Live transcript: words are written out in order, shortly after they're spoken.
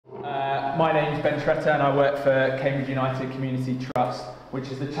My name is Ben Tretter and I work for Cambridge United Community Trust, which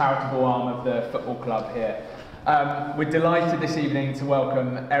is the charitable arm of the football club here. We're delighted this evening to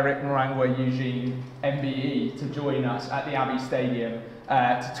welcome Eric Murangwa Eugene, MBE, to join us at the Abbey Stadium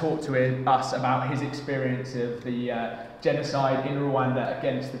to talk to us about his experience of the genocide in Rwanda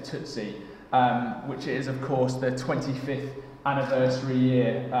against the Tutsi, which is of course the 25th anniversary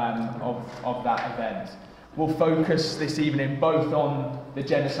year of that event. We'll focus this evening both on the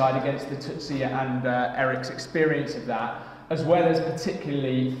genocide against the Tutsi and Eric's experience of that, as well as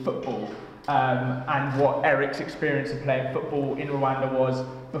particularly football and what Eric's experience of playing football in Rwanda was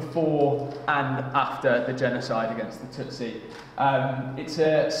before and after the genocide against the Tutsi. It's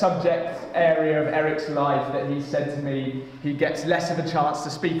a subject area of Eric's life that he said to me he gets less of a chance to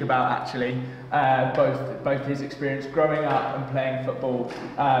speak about, actually, both his experience growing up and playing football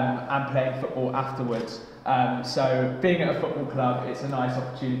afterwards. So being at a football club, it's a nice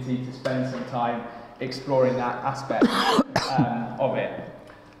opportunity to spend some time exploring that aspect of it.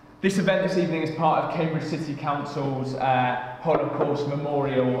 This event this evening is part of Cambridge City Council's Holocaust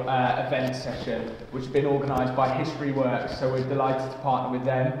Memorial Events session, which has been organised by HistoryWorks, so we're delighted to partner with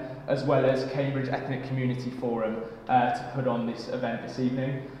them, as well as Cambridge Ethnic Community Forum to put on this event this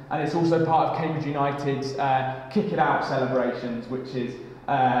evening. And it's also part of Cambridge United's Kick It Out celebrations, which is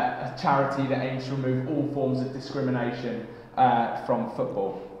a charity that aims to remove all forms of discrimination from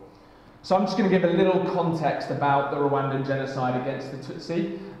football. So I'm just going to give a little context about the Rwandan genocide against the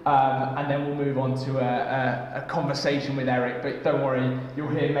Tutsi, and then we'll move on to a conversation with Eric, but don't worry, you'll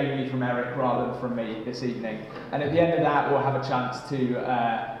hear mainly from Eric rather than from me this evening. And at the end of that, we'll have a chance to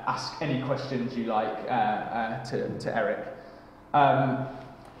ask any questions you like to Eric.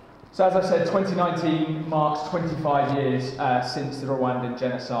 So as I said, 2019 marks 25 years since the Rwandan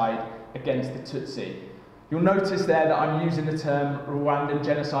genocide against the Tutsi. You'll notice there that I'm using the term Rwandan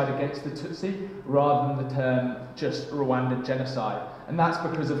genocide against the Tutsi rather than the term just Rwandan genocide. And that's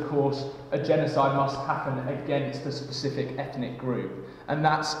because, of course, a genocide must happen against a specific ethnic group. And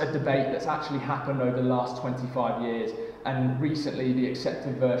that's a debate that's actually happened over the last 25 years. And recently, the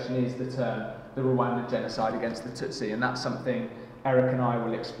accepted version is the term the Rwandan genocide against the Tutsi. And that's something Eric and I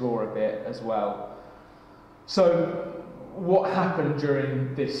will explore a bit as well. So, what happened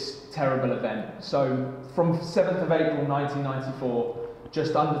during this terrible event? So, from 7th of April 1994,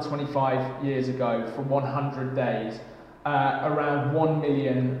 just under 25 years ago, for 100 days, around 1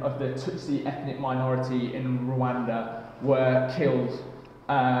 million of the Tutsi ethnic minority in Rwanda were killed.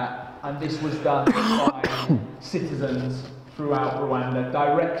 And this was done by citizens throughout Rwanda,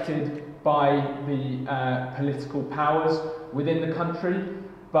 directed by the political powers within the country,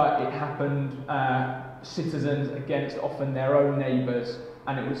 but it happened citizens against often their own neighbours,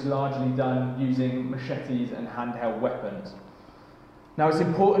 and it was largely done using machetes and handheld weapons. Now it's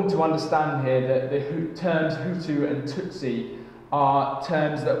important to understand here that the terms Hutu and Tutsi are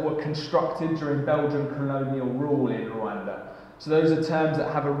terms that were constructed during Belgian colonial rule in Rwanda. So those are terms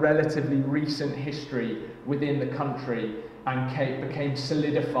that have a relatively recent history within the country and became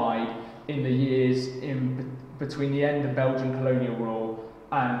solidified in the years between the end of Belgian colonial rule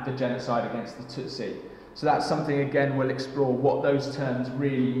and the genocide against the Tutsi. So that's something, again, we'll explore what those terms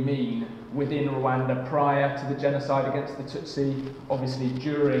really mean within Rwanda prior to the genocide against the Tutsi, obviously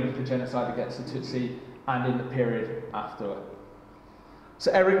during the genocide against the Tutsi, and in the period after.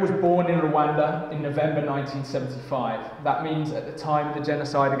 So Eric was born in Rwanda in November 1975. That means at the time of the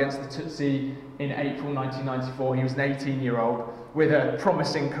genocide against the Tutsi in April 1994, he was an 18-year-old with a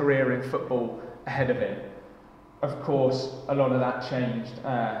promising career in football ahead of him. Of course, a lot of that changed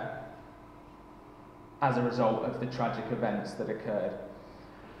as a result of the tragic events that occurred.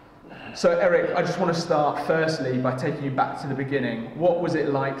 So Eric, I just want to start firstly by taking you back to the beginning. What was it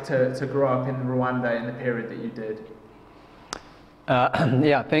like to grow up in Rwanda in the period that you did?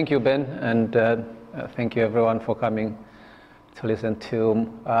 Yeah, thank you, Ben, and thank you everyone for coming to listen to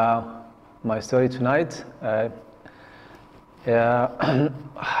my story tonight. How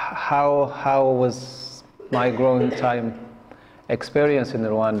was my growing time experience in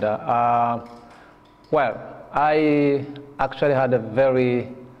Rwanda? Well, I actually had a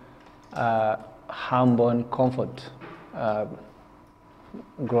very humble and comfort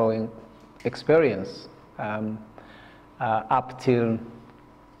growing experience up till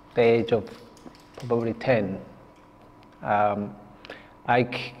the age of probably 10. I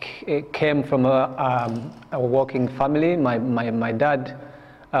came from a working family. My dad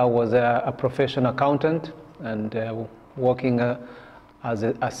was a professional accountant and working as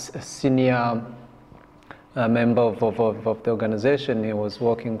a senior member of the organization he was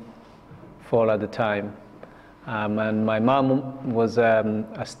working for at the time. And my mom was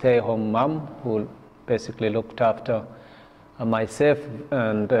a stay-at-home mom who basically looked after myself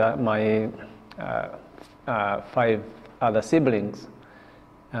and my 5 other siblings.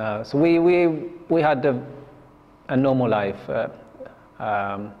 So we had a normal life.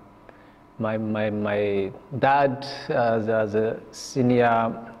 My dad, as a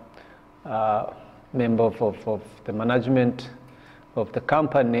senior member of the management of the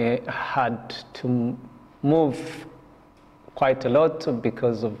company, had to move quite a lot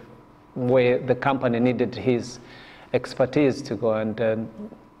because of where the company needed his expertise to go, and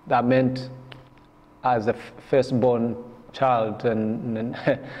that meant as a firstborn child, and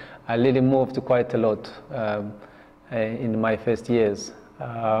I really moved quite a lot in my first years.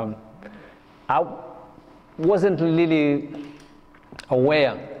 I wasn't really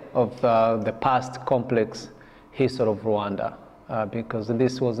aware of the past complex history of Rwanda because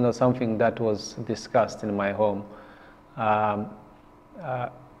this was not something that was discussed in my home.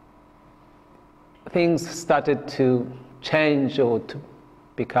 Things started to change or to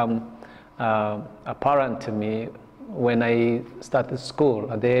become apparent to me when I started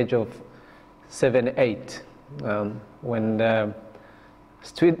school at the age of 7, 8, when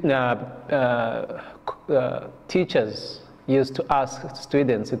teachers used to ask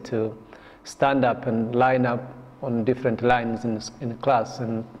students to stand up and line up on different lines in class,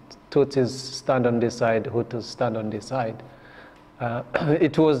 and Tutsis stand on this side, Hutus stand on this side.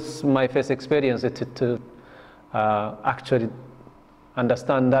 It was my first experience to actually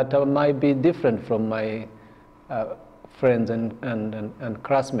understand that I might be different from my friends and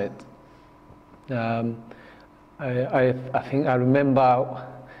classmates. I think I remember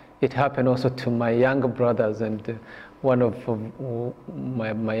it happened also to my younger brothers, and one of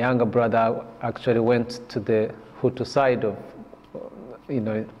my younger brother actually went to the Hutu side of,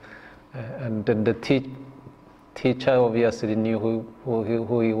 and then the teacher obviously knew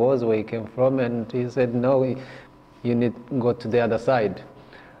who he was, where he came from, and he said, no, you need to go to the other side.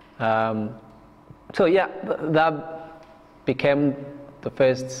 So yeah, that became the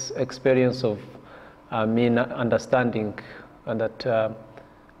first experience of me understanding that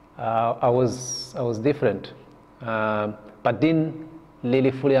I was different, but didn't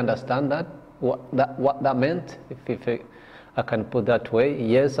really fully understand what that meant, if I can put that way.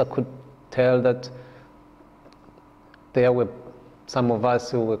 Yes, I could tell that there were some of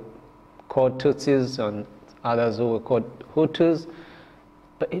us who were called Tutsis and others who were called Hutus,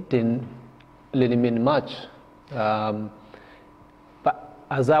 but it didn't really mean much. But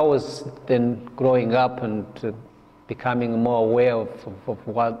as I was then growing up and becoming more aware of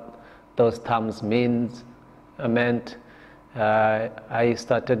what those terms meant, I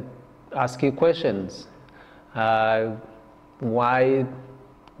started asking questions. Why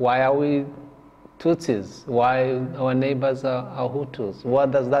are we Tutsis? Why our neighbors are Hutus?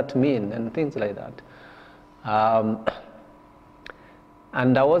 What does that mean? And things like that.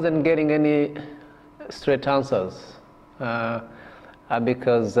 And I wasn't getting any straight answers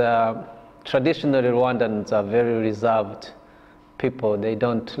because traditionally Rwandans are very reserved people. They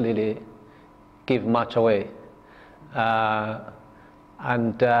don't really give much away.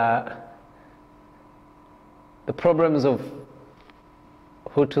 And the problems of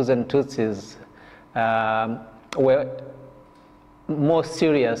Hutus and Tutsis were more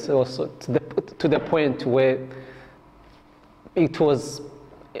serious also to the point where it was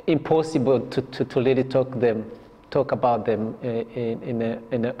impossible to really talk about them in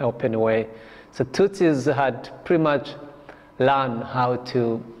an open way. So Tutsis had pretty much learned how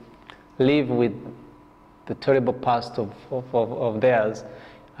to live with the terrible past of theirs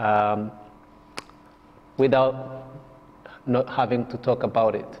without not having to talk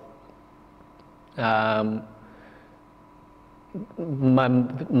about it.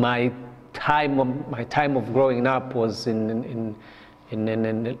 My time of growing up was in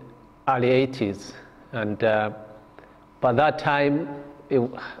the early 80s, and by that time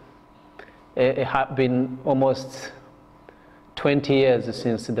it had been almost 20 years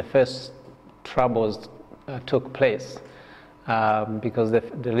since the first troubles took place, because the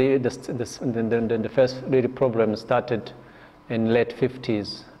first really problem started in late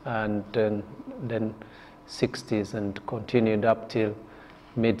 50s and then 60s and continued up till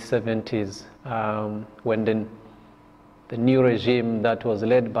mid 70s, when the new regime that was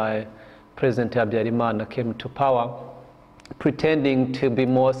led by President Habyarimana came to power, pretending to be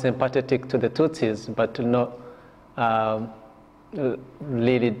more sympathetic to the Tutsis, but not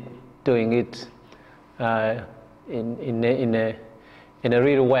really doing it in a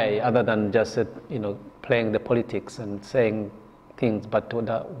real way, other than just playing the politics and saying things, but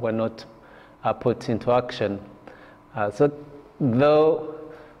that were not put into action. So though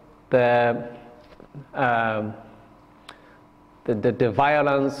the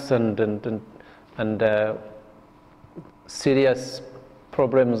violence and serious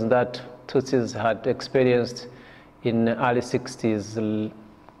problems that Tutsis had experienced in the early 60s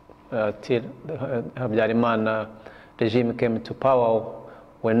till the Habyarimana regime came to power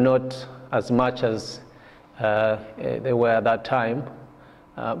were not as much as they were at that time,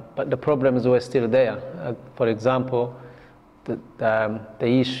 but the problems were still there. For example, the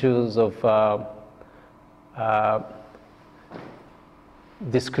issues of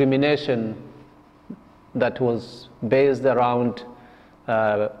discrimination that was based around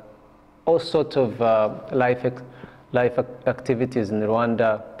all sorts of life activities in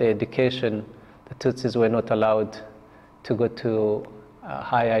Rwanda. The education, the Tutsis were not allowed to go to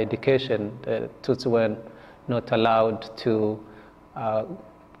higher education. The Tutsis were not allowed to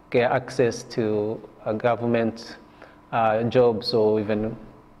get access to government jobs or even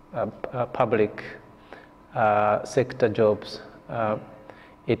public sector jobs.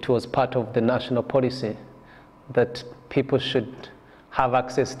 It was part of the national policy that people should have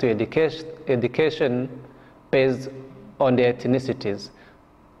access to education based on their ethnicities.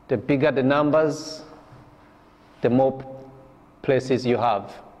 The bigger the numbers, the more places you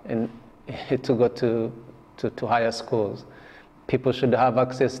have to go to higher schools. People should have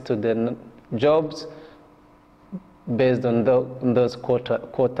access to the jobs based on those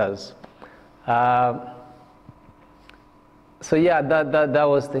quotas. So yeah, that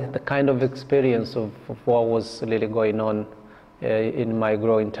was the kind of experience of what was really going on in my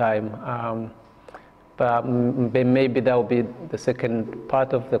growing time. But maybe that will be the second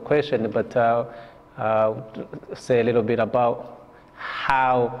part of the question, but I'll say a little bit about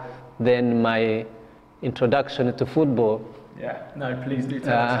how then my introduction to football. Yeah, no, please do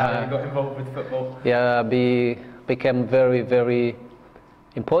tell us how you got involved with football. Yeah, became very, very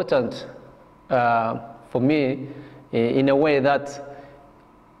important for me in a way that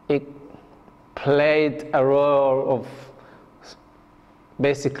it played a role of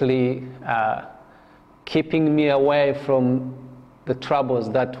basically keeping me away from the troubles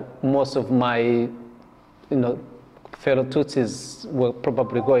that most of my fellow Tutsis were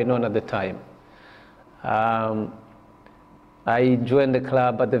probably going on at the time. I joined the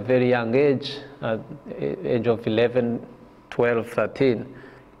club at a very young age, at the age of 11, 12, 13,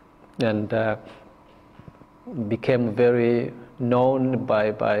 and became very known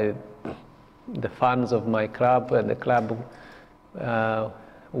by the fans of my club, and the club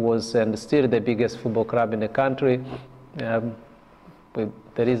was and still the biggest football club in the country. There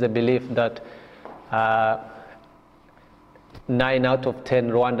is a belief that 9 out of 10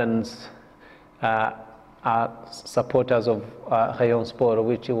 Rwandans are supporters of Rayon Sport,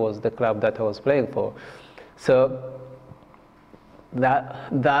 which was the club that I was playing for. So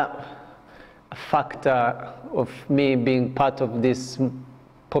that factor of me being part of this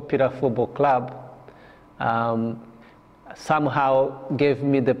popular football club somehow gave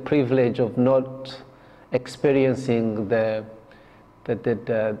me the privilege of not experiencing the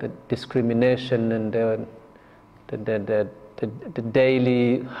discrimination and the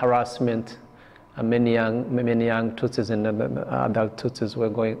daily harassment many young Tutsis and adult Tutsis were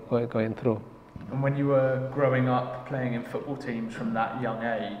going through. And when you were growing up playing in football teams from that young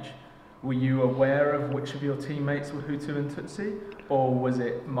age, were you aware of which of your teammates were Hutu and Tutsi, or was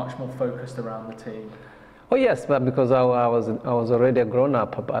it much more focused around the team? Oh yes, but because I was already a grown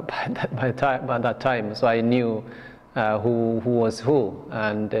up by that time, so I knew who was who,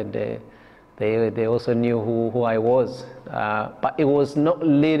 and they also knew who I was. But it was not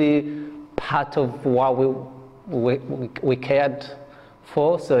really part of what we cared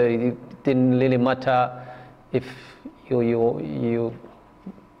for, so it didn't really matter if you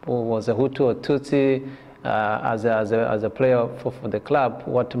was a Hutu or Tutsi as a player for the club.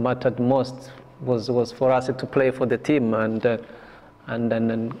 What mattered most was for us to play for the team and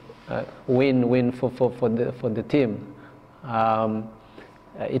then win for the team.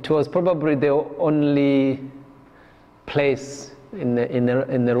 It was probably the only place in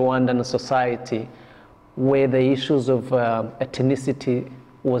the Rwandan society where the issues of ethnicity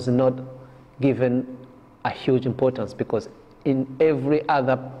was not given a huge importance, because in every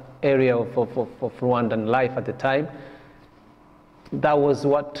other area of Rwandan life at the time, that was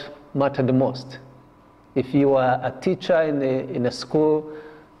what mattered the most. If you were a teacher in a school,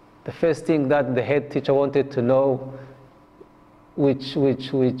 the first thing that the head teacher wanted to know which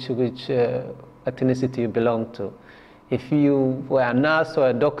ethnicity you belonged to. If you were a nurse or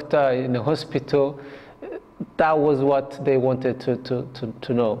a doctor in a hospital, that was what they wanted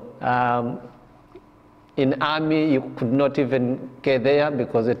to know. in army, you could not even get there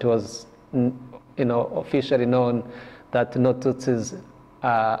because it was, officially known that no Tutsis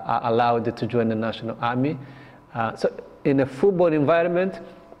are allowed to join the national army. So in a football environment,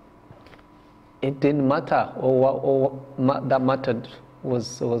 it didn't matter. That mattered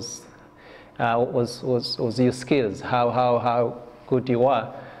was your skills, how good you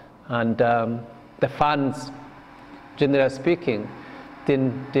are, and the fans, generally speaking,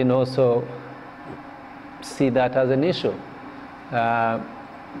 didn't also see that as an issue.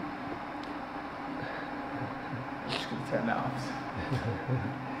 Turn that off.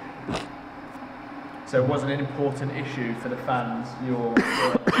 So it wasn't an important issue for the fans, your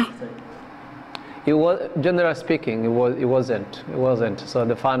It was, generally speaking, it wasn't. So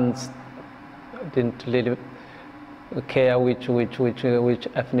the fans didn't really care which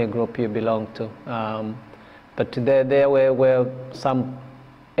ethnic group you belong to. But there were some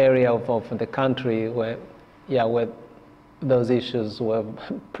area of the country where those issues were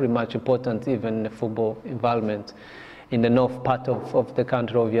pretty much important, even in the football environment. In the north part of the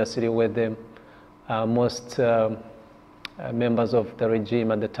country, obviously, where the most members of the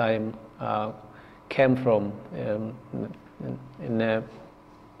regime at the time came from, in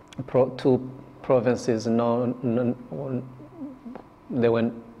two provinces they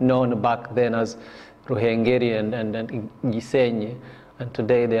were known back then as Ruhengeri and Gisenyi, and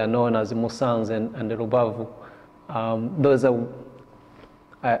today they are known as Musanze and Rubavu. Those are,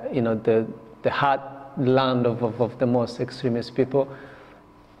 the heartland of the most extremist people.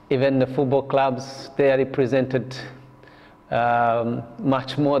 Even the football clubs, they are represented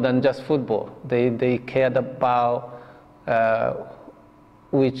much more than just football. They cared about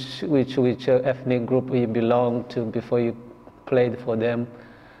which ethnic group you belong to before you played for them.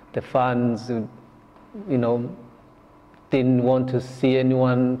 The fans, didn't want to see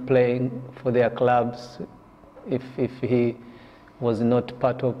anyone playing for their clubs if he was not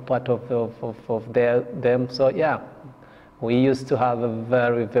part of them. So yeah, we used to have a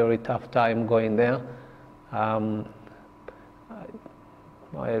very, very tough time going there. I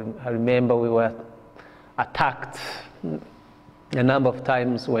remember we were attacked a number of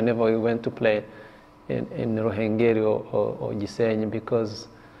times whenever we went to play in Ruhengeri or Gisenyi, because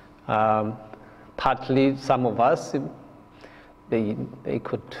partly some of us, they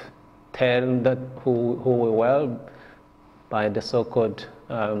could tell that who we were by the so-called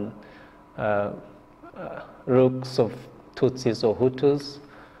rooks of Tutsis or Hutus.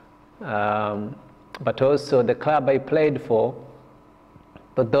 But also the club I played for,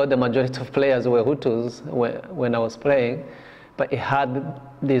 but though the majority of players were Hutus when I was playing, but it had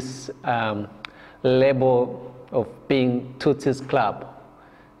this label of being Tutsis club.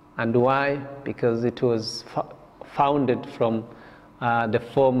 And why? Because it was founded from the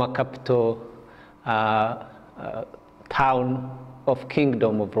former capital town of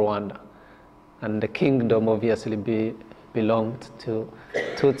Kingdom of Rwanda. And the kingdom obviously belonged to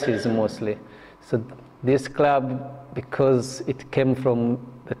Tutsis mostly. So this club, because it came from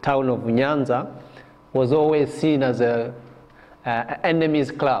the town of Nyanza, was always seen as an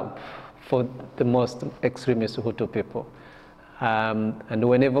enemy's club for the most extremist Hutu people. And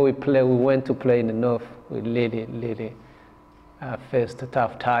whenever we went to play in the north, we really faced a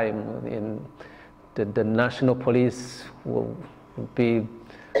tough time. In the national police would be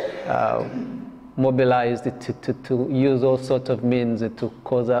mobilized to use all sorts of means to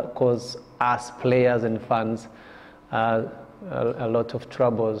cause us players and fans a lot of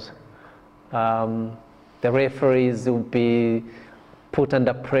troubles. The referees would be put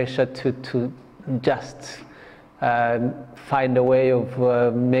under pressure to just find a way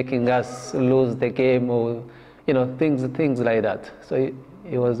of making us lose the game, or things like that. So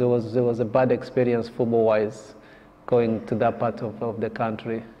it was a bad experience football-wise going to that part of the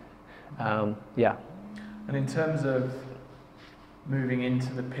country. Yeah. And in terms of moving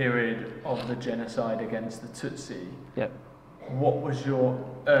into the period of the genocide against the Tutsi, yeah, what was your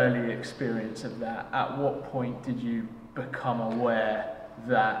early experience of that? At what point did you become aware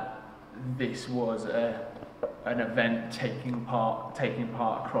that this was an event taking part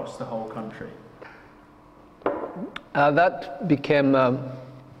across the whole country? That became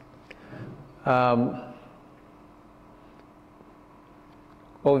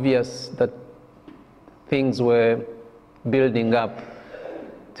obvious that things were building up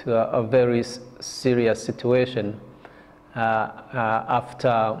to a very serious situation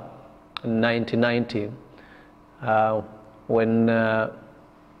after 1990, when the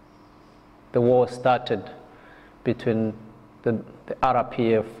war started between the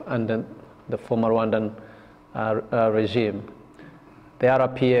RPF and the former Rwandan regime. The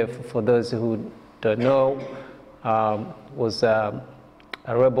RPF, for those who don't know, was a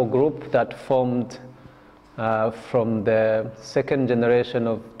rebel group that formed from the second generation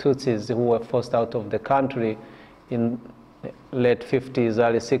of Tutsis who were forced out of the country in late 50s,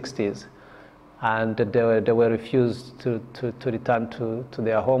 early 60s. And they were refused to return to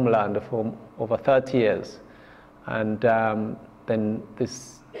their homeland for over 30 years. And then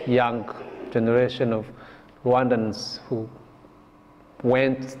this young generation of Rwandans who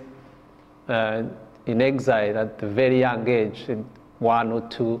went in exile at a very young age, 1 or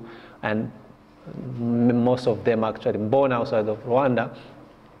 2, and most of them actually born outside of Rwanda,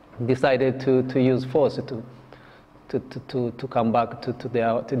 decided to use force to come back to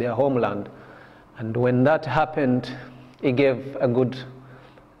their homeland. And when that happened, it gave a good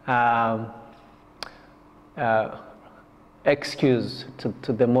excuse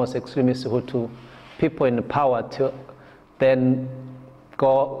to the most extremist Hutu people in power to then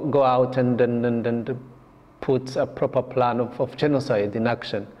go out and put a proper plan of genocide in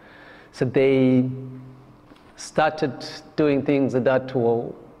action. So they started doing things that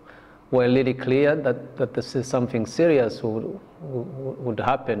were really clear that this is something serious would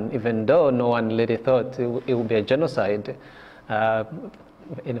happen, even though no one really thought it would be a genocide.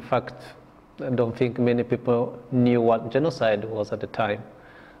 In fact, I don't think many people knew what genocide was at the time.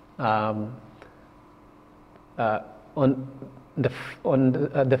 When the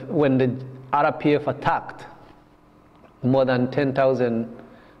RPF attacked, more than 10,000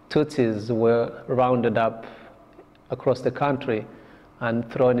 Tutsis were rounded up across the country and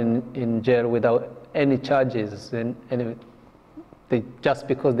thrown in jail without any charges, just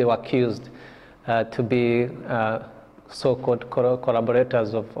because they were accused to be so-called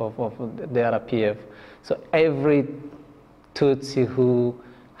collaborators of the RPF. So every Tutsi who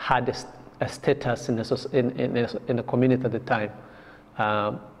had a status in the community at the time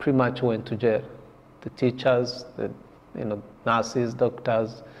pretty much went to jail. The teachers, the nurses,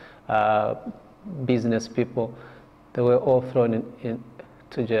 doctors, business people, they were all thrown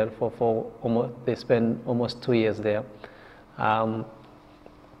into jail for almost, they spent almost 2 years there.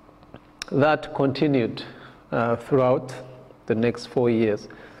 That continued throughout the next 4 years.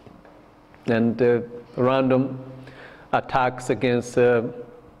 And random attacks against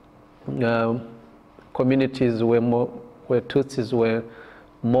communities where Tutsis were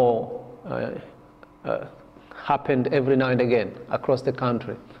more happened every now and again across the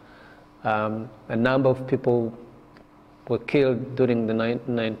country. A number of people were killed during the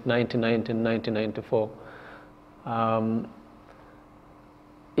 1990 and 1994.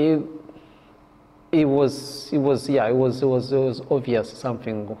 It was obvious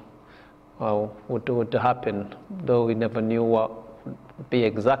something would happen, though we never knew what would be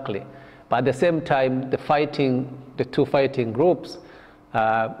exactly. But at the same time, the two fighting groups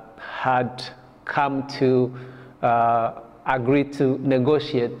had come to agree to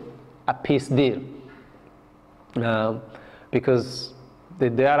negotiate a peace deal, because the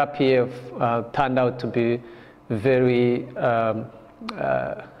RPF turned out to be very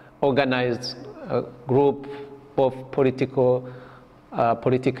organized group, both politically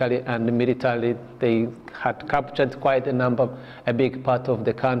and militarily. They had captured quite a big part of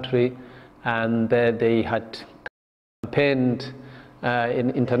the country, and they had campaigned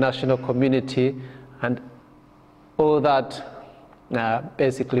in international community, and all that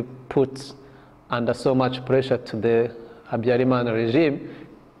basically puts under so much pressure to the Habyarimana regime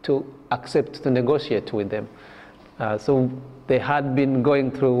to accept to negotiate with them. So they had been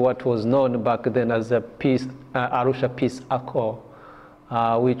going through what was known back then as a Arusha Peace Accord,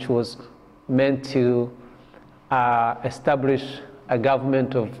 which was meant to establish a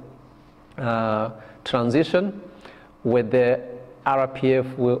government of transition, where the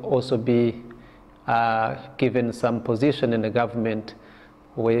RPF will also be given some position in the government,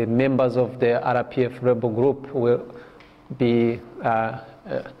 where members of the RPF rebel group will be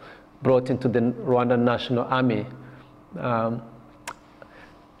brought into the Rwandan National Army.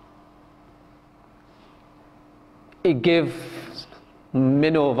 It gave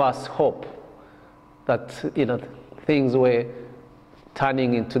many of us hope that things were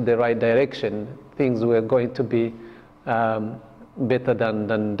turning into the right direction. Things were going to be better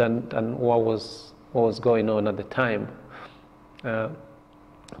than what was going on at the time.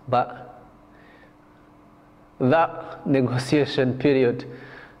 But that negotiation period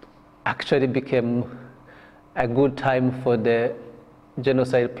actually became a good time for the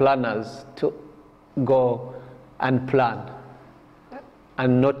genocide planners to go and plan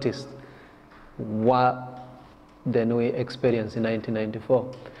and notice what then we experienced in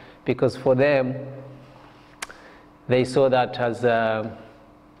 1994. Because for them, they saw that as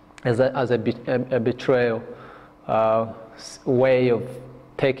as a betrayal, way of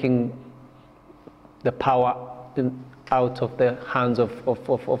taking the power out of the hands of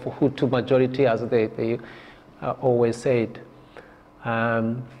Hutu majority, as they always said.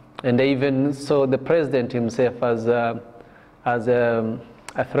 And they even saw the president himself as a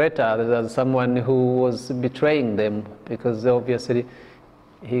threat, as someone who was betraying them, because obviously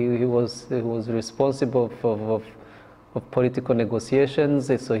he was responsible of political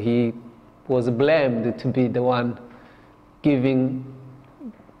negotiations, so he was blamed to be the one giving,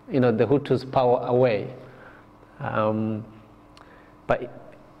 the Hutus' power away. But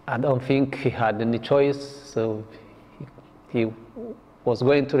I don't think he had any choice, so he was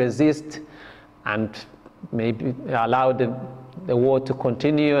going to resist and maybe allow the war to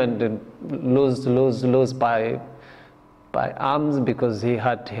continue and lose by arms, because he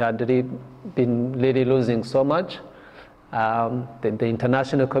had been really losing so much. The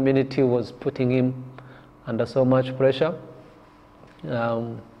international community was putting him under so much pressure.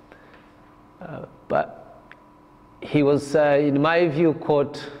 But he was, in my view,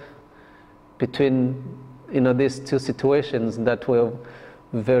 caught between these two situations that were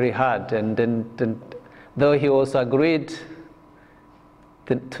very hard. And then though he also agreed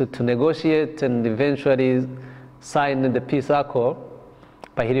to negotiate and eventually sign the peace accord,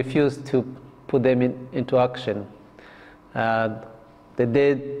 but he refused to put them into action. The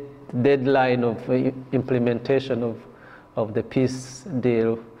deadline of implementation of the peace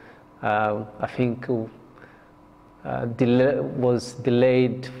deal, I think, was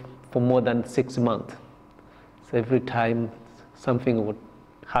delayed for more than 6 months. So every time something would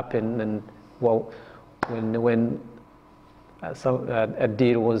happen, and when a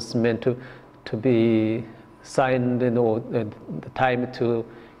deal was meant to be signed, the time to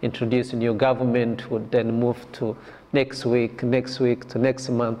introduce a new government would then move to next week to next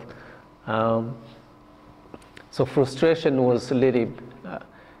month. So frustration was really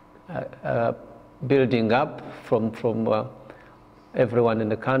building up from everyone in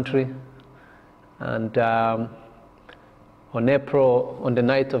the country. And on the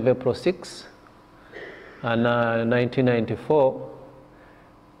night of April 6, 1994,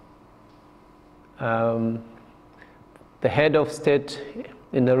 the head of state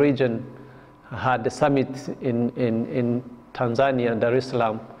in the region had a summit in Tanzania, Dar es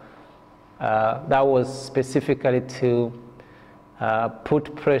Salaam. That was specifically to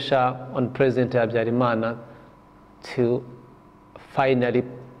put pressure on President Habyarimana to finally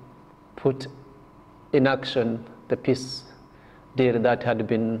put in action the peace deal that had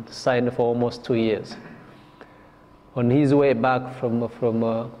been signed for almost 2 years. On his way back from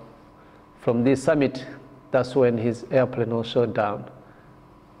this summit, that's when his airplane was shot down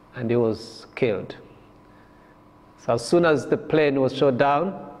and he was killed. So as soon as the plane was shot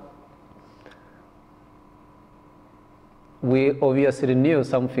down, we obviously knew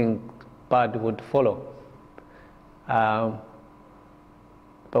something bad would follow. But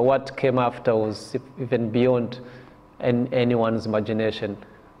what came after was even beyond anyone's imagination.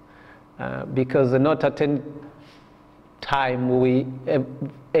 Because not at any time we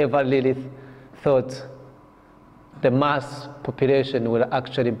ever really thought the mass population would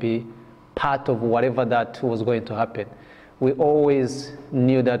actually be part of whatever that was going to happen. We always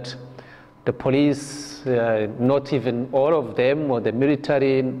knew that the police, not even all of them, or the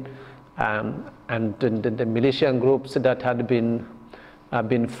military, and the militia groups that had been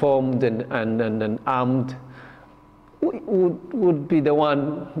formed and armed, would be the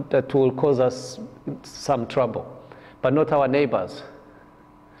one that will cause us some trouble, but not our neighbors.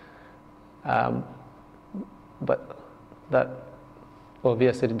 But that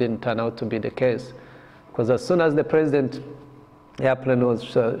obviously didn't turn out to be the case, because as soon as the president's airplane was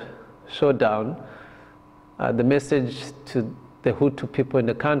shot down, the message to the Hutu people in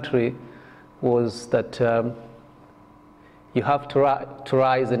the country was that you have to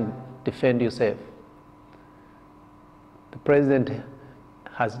rise and defend yourself. The president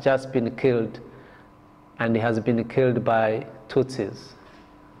has just been killed, and he has been killed by Tutsis.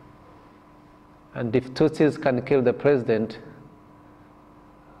 And if Tutsis can kill the president,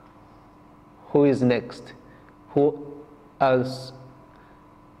 who is next? Who else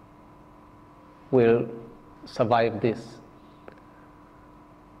will survive this?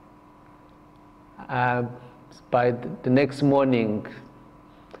 By the next morning,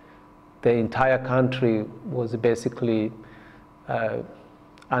 the entire country was basically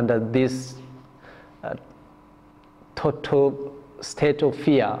under this total state of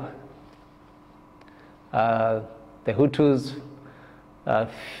fear. The Hutus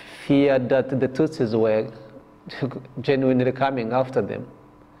feared that the Tutsis were genuinely coming after them.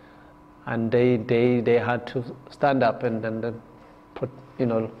 and they had to stand up and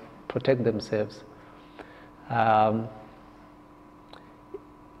protect themselves.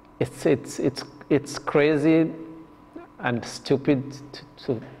 It's crazy and stupid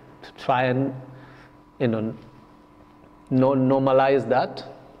to try and normalize that,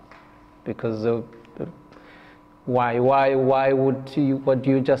 because why would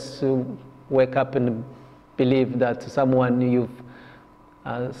you just wake up and believe that someone you've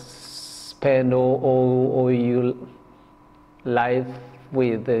spent all your life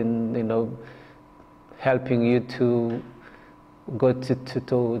with, and helping you to go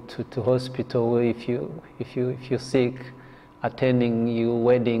to hospital if you're sick, attending your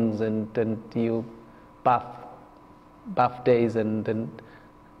weddings and your birthdays and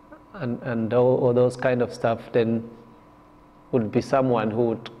all those kind of stuff, then would be someone who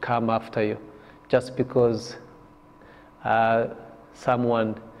would come after you just because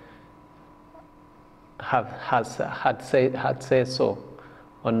someone had said so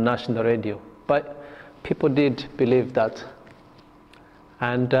on national radio. But people did believe that.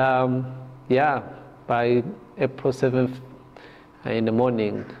 And yeah, by April 7th in the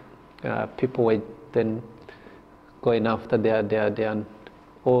morning, people were then going after their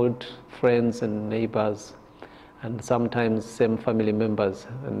old friends and neighbors, and sometimes same family members,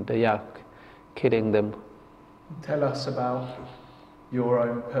 and yeah, killing them. Tell us about your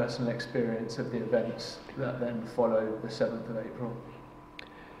own personal experience of the events that then followed the 7th of April.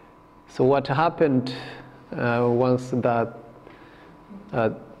 So what happened once that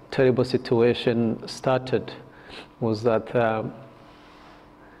terrible situation started was that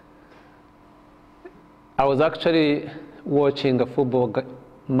I was actually watching a football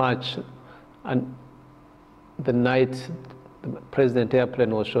match, and the night the President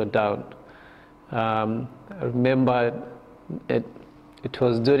airplane was shot down. I remember it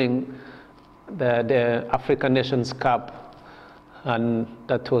was during the African Nations Cup, and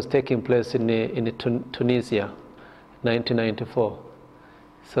that was taking place in Tunisia, 1994.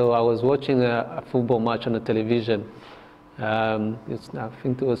 So I was watching a football match on the television. I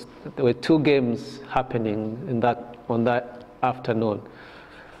think there were two games happening on that afternoon.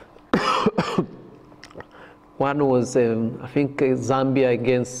 One was I think Zambia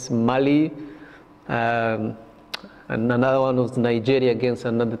against Mali, and another one was Nigeria against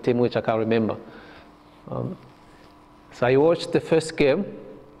another team which I can't remember. So I watched the first game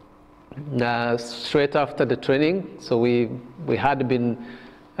straight after the training. So we had been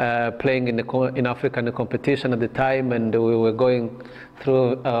playing in Africa in a competition at the time, and we were going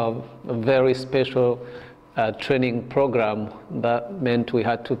through a very special training program that meant we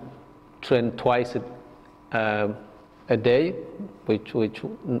had to train twice a day, which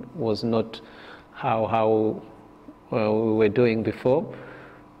was not how we were doing before.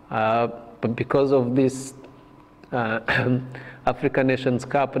 But because of this African Nations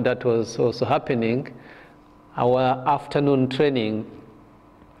Cup that was also happening, our afternoon training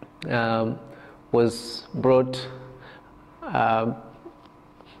was brought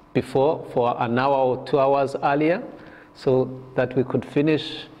before for an hour or 2 hours earlier, so that we could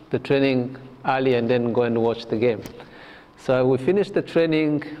finish the training early and then go and watch the game. So we finished the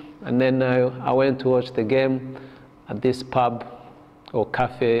training, and then I went to watch the game at this pub or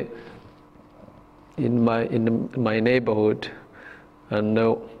cafe in my neighborhood. And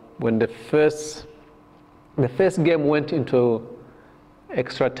when the first game went into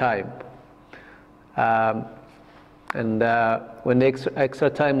extra time, and when the extra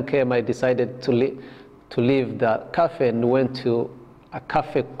time came, I decided to leave the cafe and went to a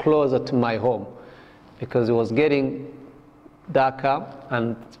cafe closer to my home, because it was getting darker,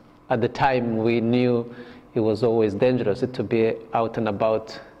 and at the time we knew it was always dangerous to be out and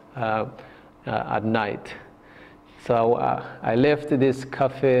about at night. So I left this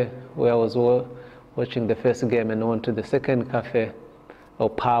cafe where I was watching the first game and went to the second cafe or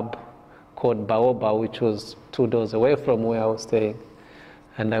pub called Baoba, which was 2 doors away from where I was staying.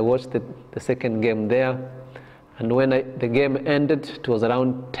 And I watched the second game there. And when the game ended, it was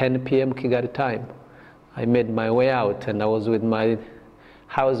around 10 p.m. Kigali time. I made my way out, and I was with my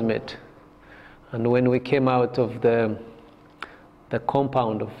housemate. And when we came out of the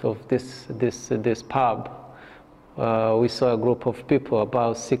compound of this pub, we saw a group of people,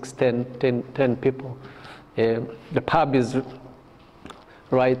 about 10 people. The pub is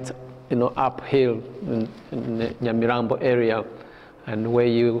right, uphill in the Nyamirambo area, and where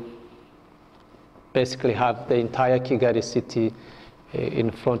you basically have the entire Kigali city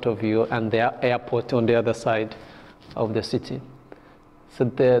in front of you, and the airport on the other side of the city. So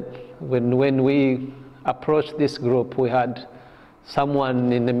that when we approached this group, we had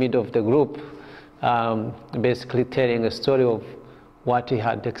someone in the middle of the group basically telling a story of what he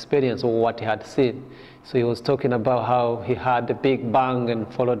had experienced or what he had seen. So he was talking about how he had a big bang and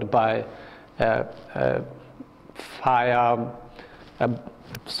followed by fire, a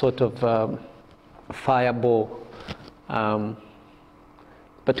sort of fireball.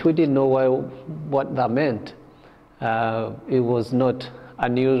 But we didn't know what that meant. It was not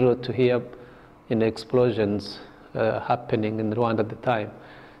unusual to hear explosions happening in Rwanda at the time.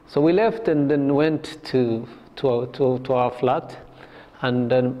 So we left and then went to our flat and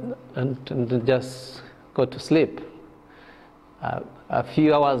just go to sleep. A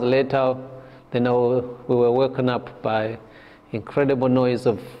few hours later, we were woken up by incredible noise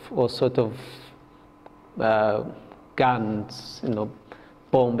of all sort of guns,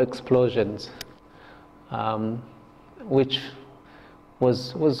 bomb explosions, which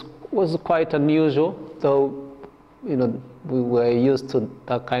was quite unusual, though we were used to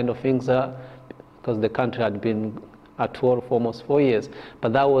that kind of things because the country had been at war for almost 4 years.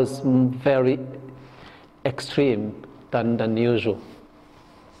 But that was very extreme than usual.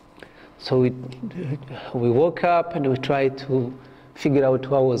 So we woke up and we tried to figure out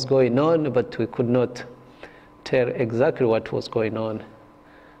what was going on, but we could not tell exactly what was going on.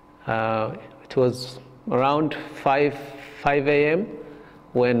 It was around 5 a.m.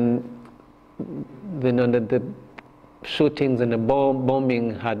 when the shootings and the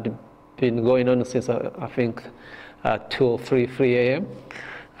bombing had been going on since I think 2 or 3 a.m.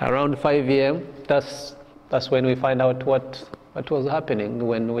 Around 5 a.m. that's when we find out what was happening,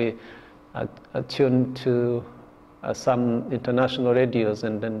 when we tuned to some international radios,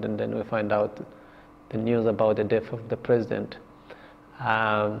 and then we find out the news about the death of the president.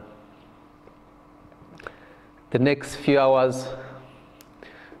 The next few hours,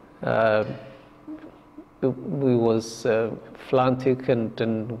 we was frantic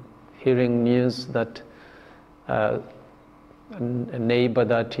and hearing news that a neighbor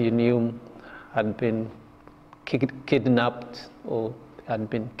that he knew had been kidnapped or had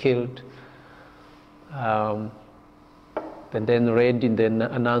been killed. And then the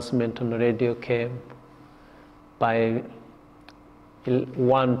announcement on the radio came by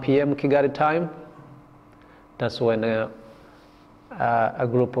 1 p.m. Kigali time. That's when a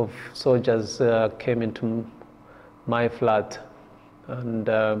group of soldiers came into my flat, and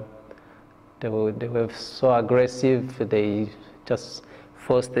they were so aggressive. They just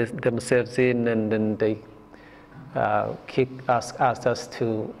forced themselves in, and then they asked us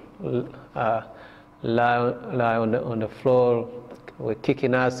to lie on the floor. Were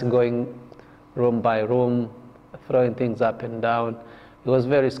kicking us, going room by room, throwing things up and down. It was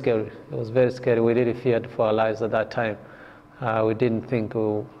very scary. It was very scary. We really feared for our lives at that time. We didn't think we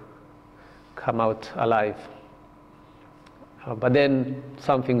would come out alive. But then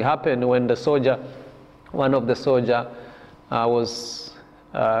something happened when one of the soldiers was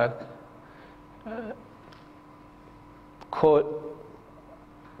caught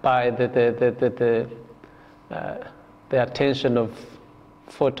by the attention of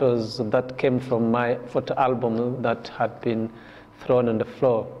photos that came from my photo album that had been thrown on the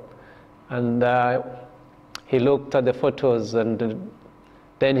floor. And he looked at the photos, and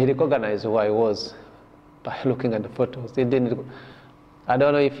then he recognized who I was by looking at the photos. I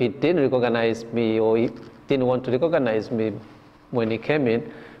don't know if he didn't recognize me or he didn't want to recognize me when he came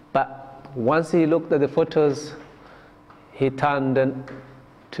in, but once he looked at the photos, he turned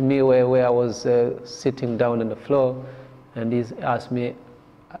to me where I was sitting down on the floor, and he asked me,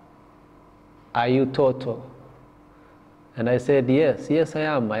 "Are you Toto?" And I said, yes, I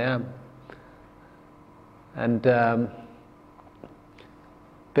am. And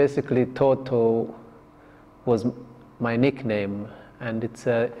basically Toto was my nickname, and it's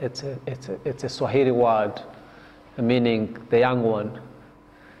a Swahili word meaning the young one.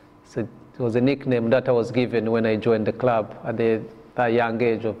 So it was a nickname that I was given when I joined the club at that young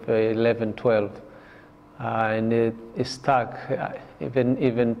age of 11, 12. And it stuck.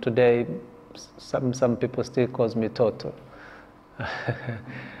 Even today, some people still calls me Toto.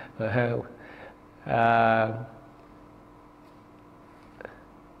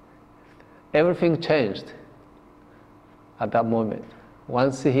 Everything changed at that moment.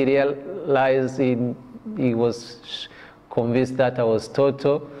 Once he realized he was convinced that I was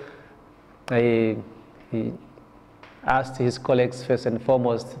Toto, he asked his colleagues first and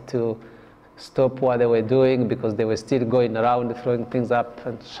foremost to stop what they were doing, because they were still going around throwing things up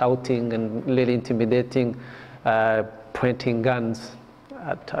and shouting and really intimidating, pointing guns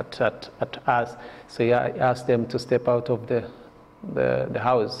at us. So he asked them to step out of the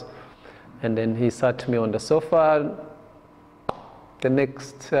house. And then he sat me on the sofa, the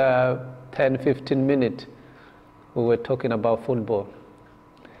next 10, 15 minutes, we were talking about football.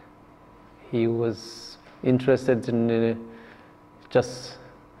 He was interested in just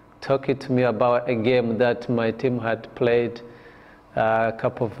talking to me about a game that my team had played a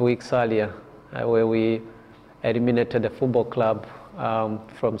couple of weeks earlier, where we eliminated a football club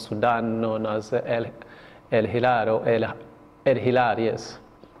from Sudan known as El Hilal, yes,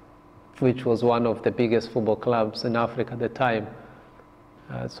 which was one of the biggest football clubs in Africa at the time.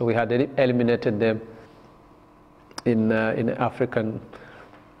 So we had eliminated them in African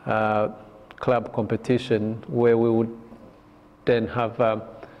club competition, where we would then have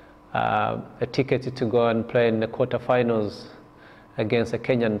a ticket to go and play in the quarterfinals against a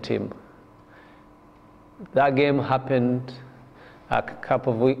Kenyan team. That game happened a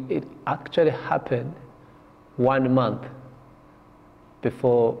couple of weeks. It actually happened 1 month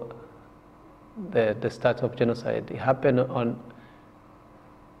before the start of genocide. It happened on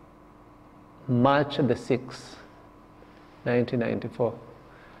March the 6th, 1994.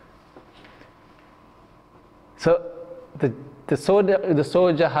 So the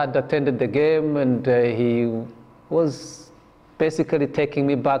soldier had attended the game, and he was basically taking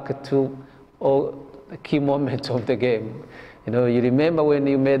me back to all the key moments of the game. You know, you remember when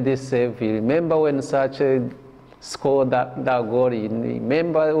you made this save, you remember when such a scored that goal, you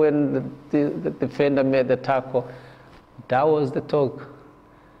remember when the defender made the tackle. That was the talk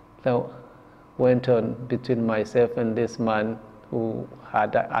that went on between myself and this man who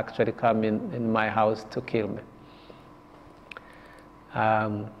had actually come in my house to kill me.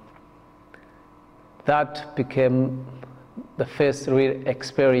 That became the first real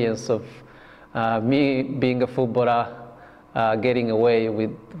experience of me being a footballer, getting away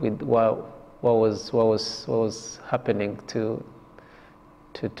with what was happening to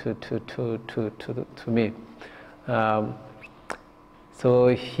me. So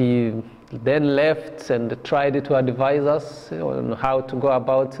he then left and tried to advise us on how to go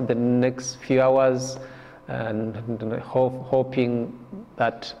about the next few hours, and hoping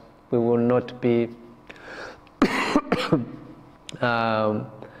that we will not be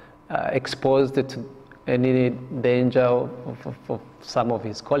exposed to any danger of some of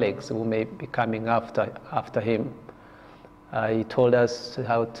his colleagues who may be coming after him. He told us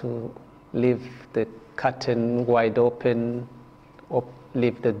how to leave the curtain wide open,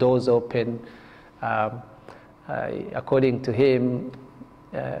 leave the doors open. According to him,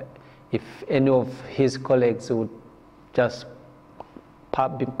 if any of his colleagues would just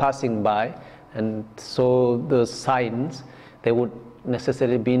be passing by and saw those signs, they would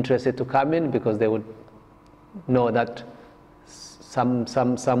necessarily be interested to come in, because they would know that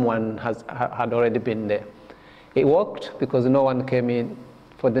someone had already been there. It worked, because no one came in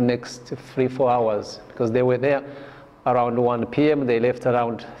for the next 3-4 hours, because they were there around 1 p.m. They left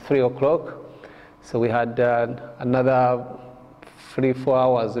around 3 o'clock. So we had another 3-4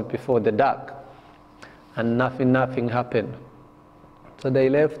 hours before the dark, and nothing happened. So they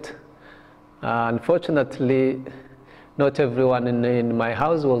left. Unfortunately, not everyone in my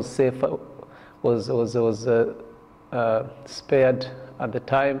house was safe, was spared at the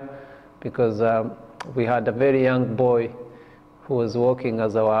time, because we had a very young boy who was working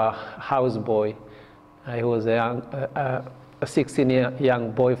as our houseboy. He was a 16-year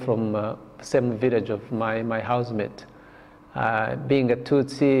young boy from the same village of my housemate. Being a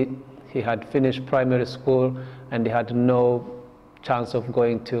Tutsi, he had finished primary school, and he had no chance of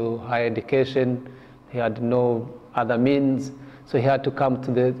going to higher education. He had no other means, so he had to come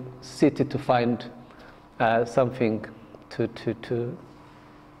to the city to find something to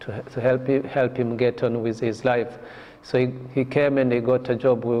help him get on with his life. So he came and he got a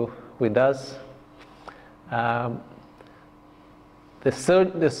job with us. The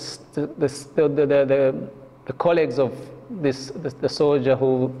colleagues of the soldier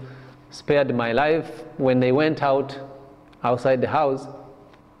who spared my life, when they went outside the house,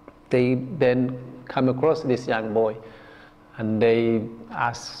 they then come across this young boy, and they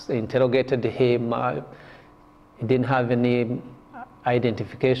interrogated him. He didn't have any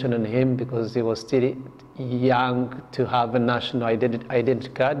identification on him, because he was still young to have a national identity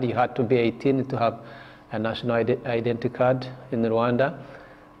card. You had to be 18 to have a national identity card in Rwanda.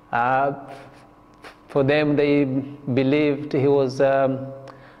 For them, they believed he was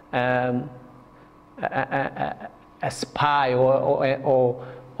a spy or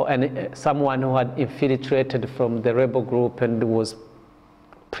someone who had infiltrated from the rebel group and was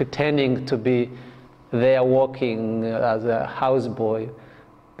pretending to be there working as a houseboy,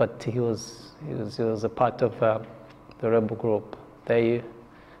 but he was a part of the rebel group. They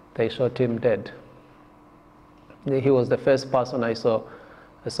shot him dead. He was the first person I saw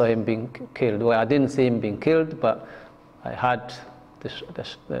him being killed. Well, I didn't see him being killed, but I had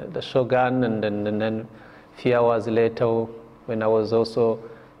the shotgun, and then a few hours later, when I was also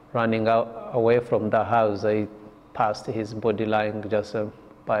running away from the house, I passed his body lying just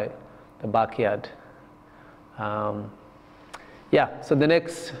by the backyard. Yeah, so the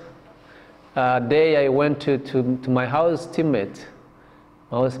next day I went to my house teammate.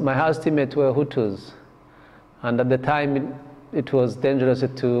 My house teammates were Hutus, and at the time it was dangerous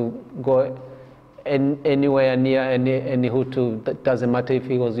to go anywhere near any Hutu. That doesn't matter if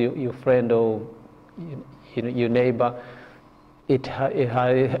he was your friend or your neighbor. It had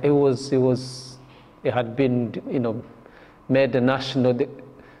been made a national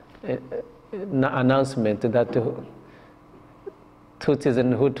announcement that Tutsis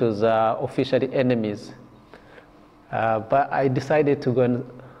and Hutus are officially enemies. But I decided to go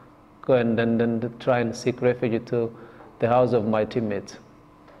and try and seek refuge to the house of my teammates.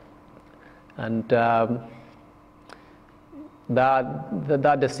 And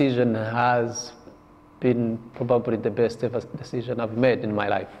that decision has been probably the best decision I've made in my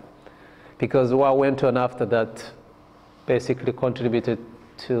life, because what went on after that basically contributed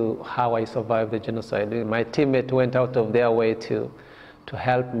to how I survived the genocide. My teammate went out of their way to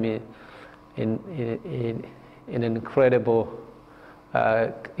help me in an incredible,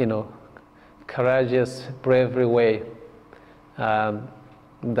 courageous, bravery way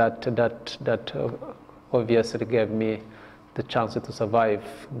that obviously gave me the chance to survive.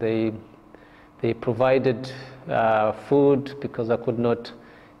 They provided food because I could not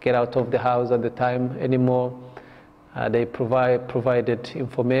get out of the house at the time anymore. They provided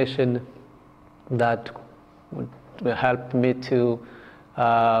information that would help me to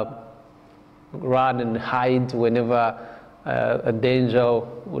run and hide whenever a danger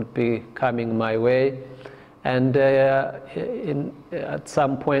would be coming my way. And at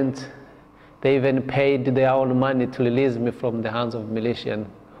some point, they even paid their own money to release me from the hands of militias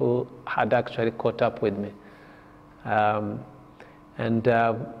who had actually caught up with me.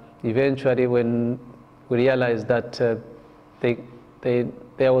 Eventually, when we realized that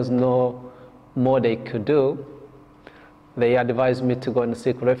there was no more they could do, they advised me to go and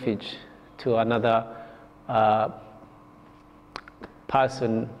seek refuge to another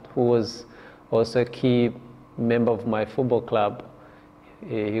person who was also a key member of my football club.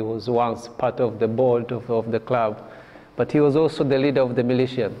 He was once part of the board of the club, but he was also the leader of the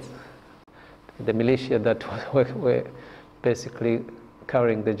militias, the militia that were basically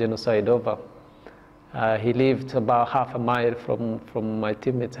carrying the genocide over. He lived about half a mile from my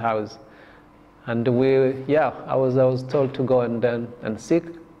teammate's house, and I was told to go and seek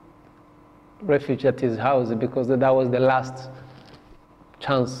refuge at his house, because that was the last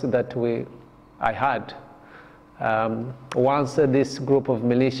chance that I had. Once this group of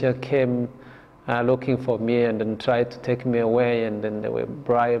militia came looking for me and then tried to take me away, and then they were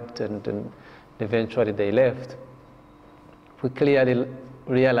bribed, and then eventually they left. We clearly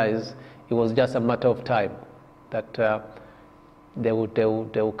realized it was just a matter of time that they would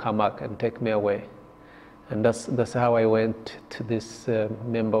come back and take me away. And that's how I went to this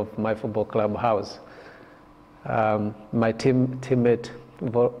member of my football club house. My teammate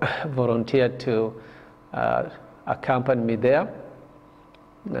volunteered to accompany me there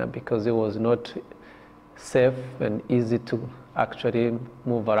because it was not safe and easy to actually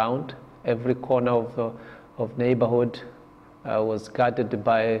move around. Every corner of neighborhood was guarded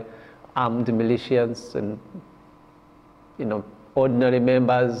by armed militias and ordinary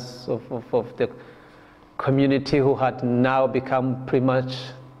members of the community who had now become pretty much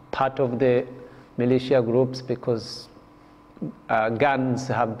part of the militia groups, because guns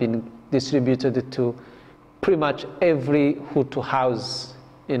have been distributed to pretty much every Hutu house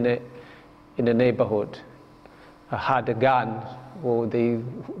in a neighborhood. Had a gun, or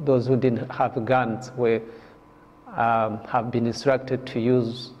those who didn't have guns have been instructed to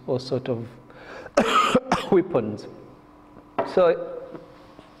use all sorts of weapons. So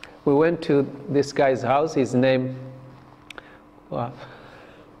we went to this guy's house. His name was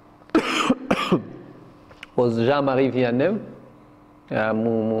Jean-Marie Vianney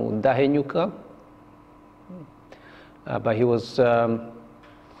Dahenyuka, but he was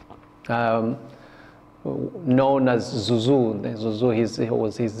known as Zuzu. Zuzu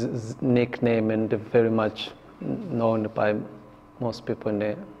was his nickname, and very much known by most people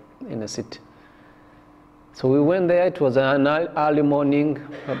in the city. So we went there. It was an early morning,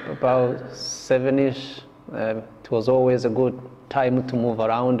 about 7-ish. It was always a good time to move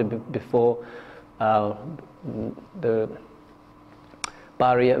around before the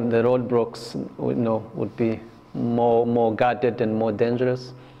barrier, the roadblocks, would be more guarded and more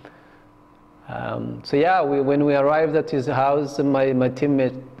dangerous. So yeah, when we arrived at his house, my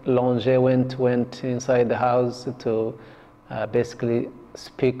teammate Longe went inside the house to basically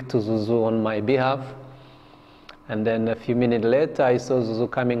speak to Zuzu on my behalf. And then a few minutes later, I saw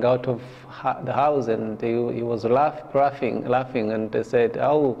Zuzu coming out of the house, and he was laughing, and they said,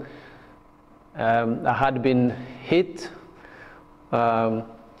 "Oh, I had been hit during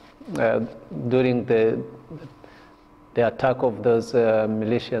the attack of those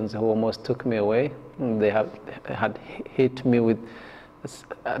militians who almost took me away. They had hit me with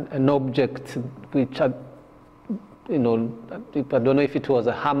an object which had, I don't know if it was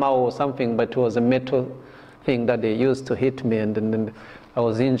a hammer or something, but it was a metal thing that they used to hit me, and then I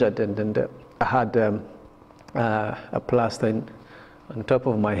was injured, and then I had a plaster on top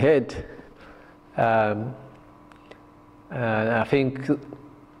of my head. And I think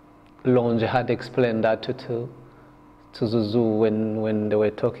Longe had explained that to Zuzu when they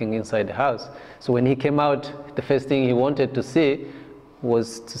were talking inside the house. So when he came out, the first thing he wanted to see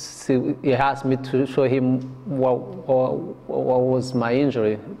was to see. He asked me to show him what was my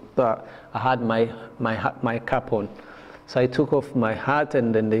injury. But I had my cap on, so I took off my hat,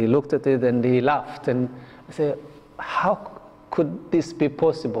 and then he looked at it and he laughed, and I said, "How could this be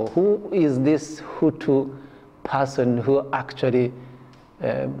possible? Who is this Hutu person who actually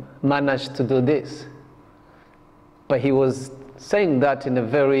managed to do this?" But he was saying that in a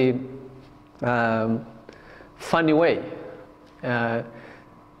very funny way. And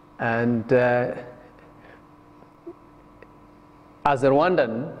as a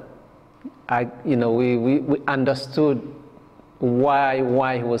Rwandan, we understood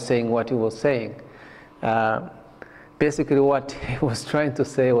why he was saying what he was saying. Basically, what he was trying to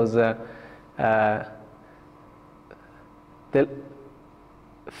say was the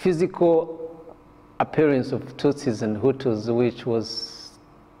physical appearance of Tutsis and Hutus,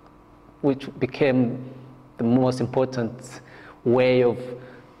 which became the most important way of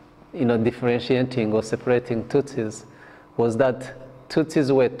differentiating or separating Tutsis, was that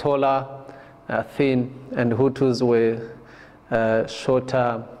Tutsis were taller, thin, and Hutus were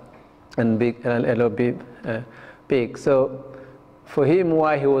shorter and big, a little bit big. So for him,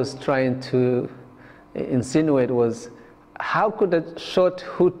 what he was trying to insinuate was, how could a short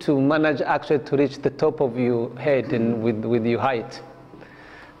Hutu manage actually to reach the top of your head and with your height?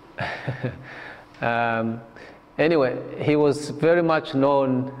 Anyway, he was very much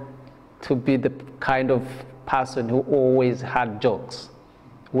known to be the kind of person who always had jokes.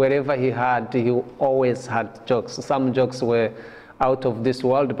 Wherever he always had jokes. Some jokes were out of this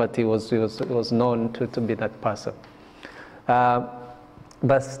world, but he was known to be that person.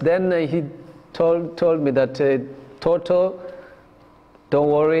 But then he told me that, Toto, don't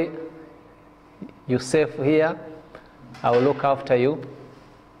worry, you're safe here. I will look after you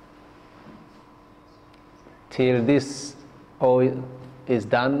till this all is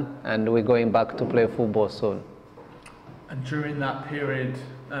done, and we're going back to play football soon. And during that period,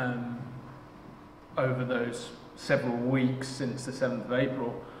 over those several weeks since the 7th of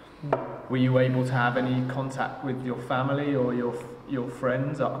April, were you able to have any contact with your family or your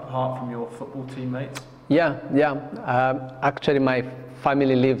friends apart from your football teammates? Yeah. Actually, my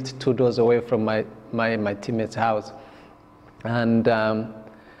family lived 2 doors away from my teammate's house, and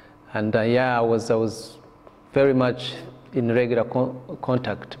yeah, I was very much in regular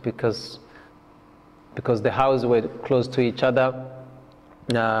contact because the houses were close to each other.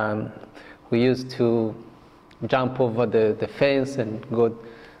 We used to jump over the fence and go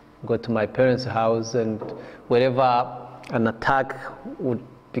to my parents' house, and wherever an attack would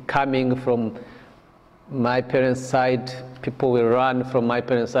be coming from my parents' side, people will run from my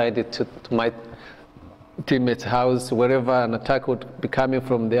parents' side to my teammate's house. Wherever an attack would be coming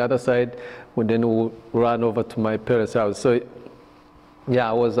from the other side, then we'll run over to my parents' house. So yeah,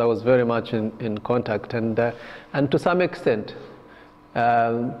 I was very much in contact, and to some extent,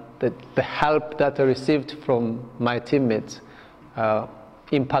 the help that I received from my teammates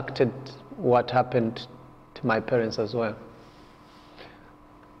impacted what happened to my parents as well.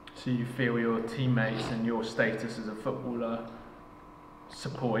 So you feel your teammates and your status as a footballer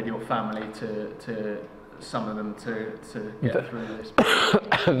supported your family to some of them to get through this?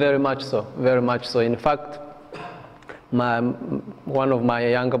 Very much so, very much so. In fact, one of my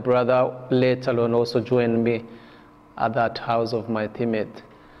younger brother later on also joined me at that house of my teammate.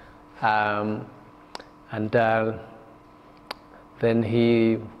 Then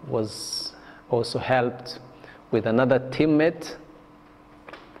he was also helped with another teammate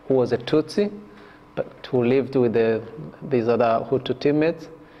who was a Tutsi, but who lived with these other Hutu teammates,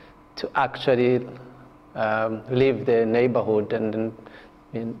 to actually leave the neighborhood and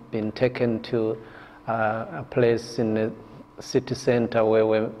then been taken to a place in the city center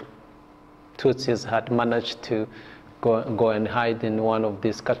where Tutsis had managed to go and hide in one of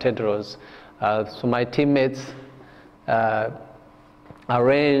these cathedrals. So my teammates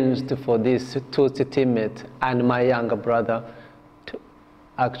arranged for this Tutsi teammate and my younger brother to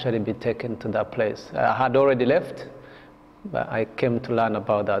actually be taken to that place. I had already left, but I came to learn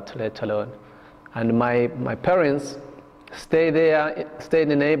about that later on. And my parents stayed in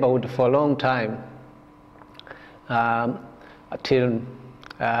the neighborhood for a long time, until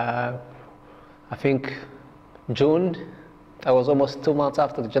I think June. That was almost 2 months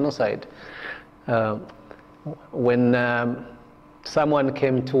after the genocide, when someone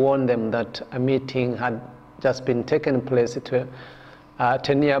came to warn them that a meeting had just been taken place at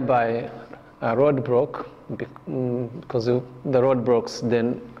a nearby roadblock, because the roadblocks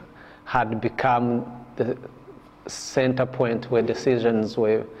then had become the center point where decisions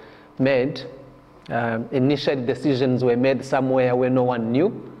were made. Initially, decisions were made somewhere where no one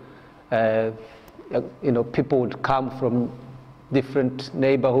knew. People would come from different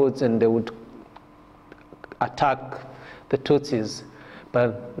neighborhoods and they would attack the Tutsis.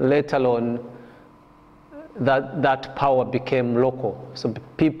 But later on, that power became local. So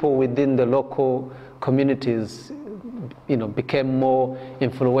people within the local communities, became more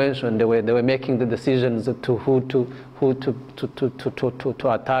influential, and they were making the decisions to who to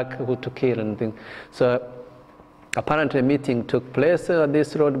attack, who to kill, and things. So apparently a meeting took place at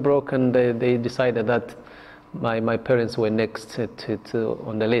this roadblock, and they decided that my parents were next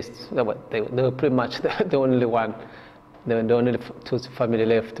on the list. They were pretty much the only one. They were the only Tutsi family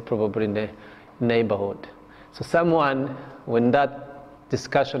left probably in the neighborhood. So someone, when that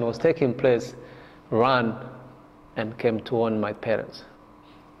discussion was taking place, ran and came to warn my parents.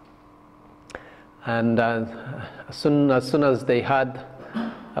 And as soon as they heard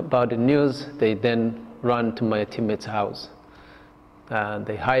about the news, they then ran to my teammate's house.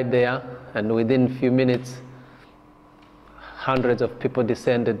 They hide there, and within a few minutes, hundreds of people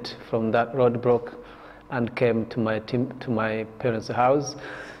descended from that roadblock and came to my parents' house.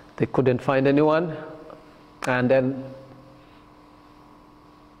 They couldn't find anyone, and then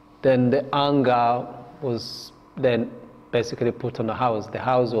the anger was then basically put on the house. The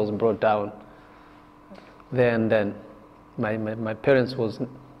house was brought down. There and then, my parents was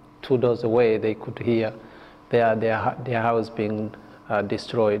 2 doors away. They could hear their house being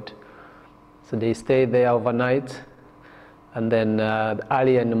destroyed. So they stayed there overnight, and then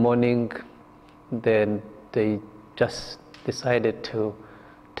early in the morning, then they just decided to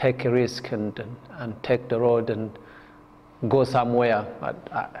take a risk and take the road and go somewhere.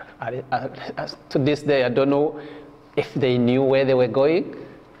 To this day, I don't know if they knew where they were going,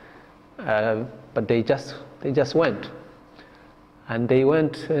 but they just went. And they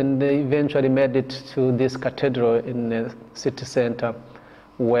went, and they eventually made it to this cathedral in the city center,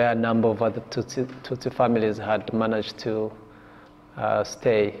 where a number of other Tutsi families had managed to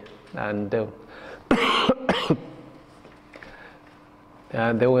stay. And they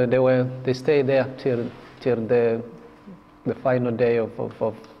stayed there till the final day of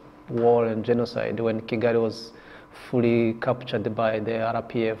war and genocide, when Kigali was fully captured by the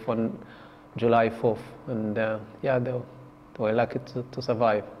RPF on July 4th. And they were lucky to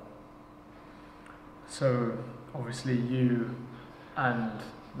survive. So obviously you and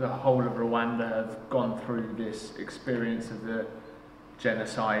the whole of Rwanda have gone through this experience of the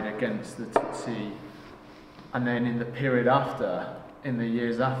genocide against the Tutsi, and then in the period after, in the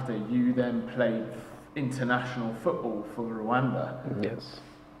years after, you then played international football for Rwanda. Yes.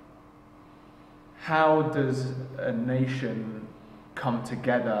 How does a nation come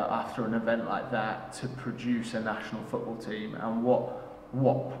together after an event like that to produce a national football team, and what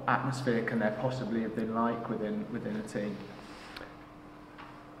atmosphere can there possibly have been like within a team?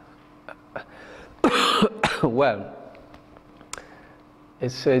 Well,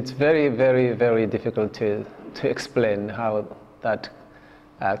 it's very, very, very difficult to explain how that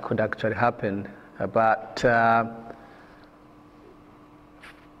could actually happen. But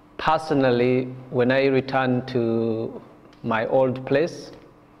personally, when I returned to my old place,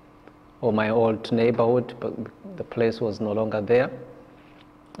 or my old neighborhood, but the place was no longer there,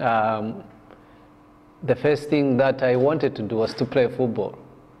 the first thing that I wanted to do was to play football.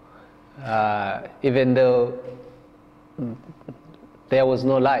 Even though there was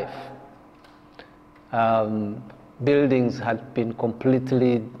no life. Buildings had been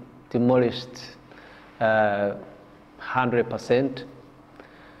completely demolished, 100%.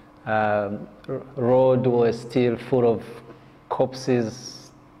 Road was still full of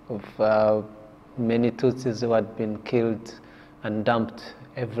corpses of many Tutsis who had been killed and dumped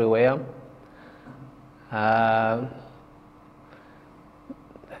everywhere.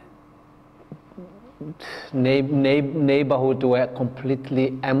 Neighborhoods were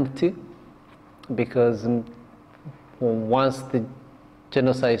completely empty because once the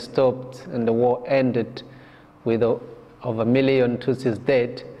genocide stopped and the war ended with over 1 million Tutsis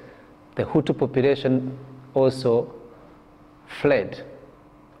dead, the Hutu population also fled.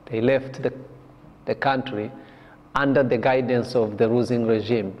 They left the country under the guidance of the ruling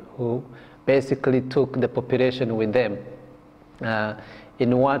regime, who basically took the population with them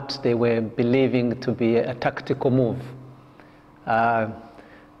in what they were believing to be a tactical move.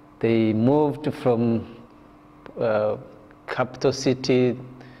 They moved from capital city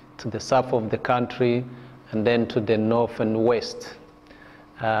to the south of the country and then to the north and west,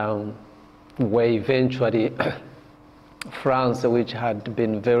 where eventually France, which had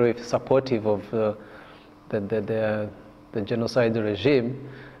been very supportive of the genocide regime,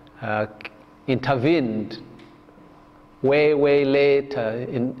 intervened way later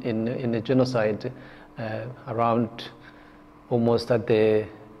in the genocide, around almost at the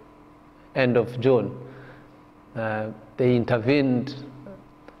end of June. They intervened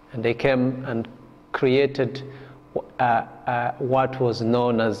and they came and created what was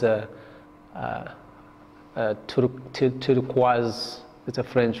known as a turquoise, it's a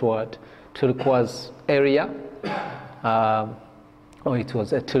French word, turquoise area. It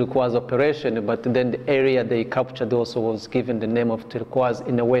was a turquoise operation, but then the area they captured also was given the name of turquoise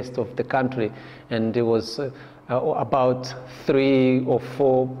in the west of the country, and there was about 3 or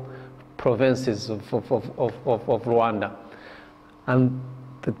 4 provinces of Rwanda. And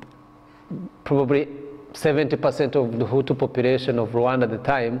probably 70% of the Hutu population of Rwanda at the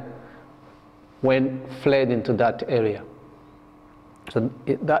time fled into that area. So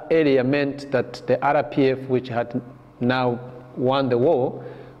that area meant that the RPF, which had now won the war,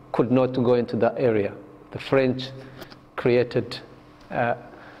 could not go into that area. The French created a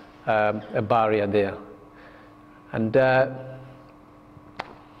barrier there. And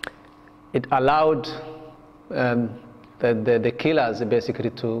it allowed the killers basically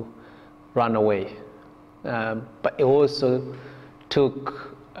to run away. But it also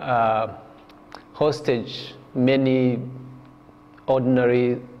took hostage many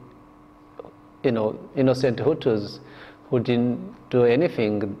ordinary, innocent Hutus who didn't do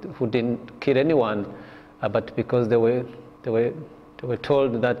anything, who didn't kill anyone, but because they were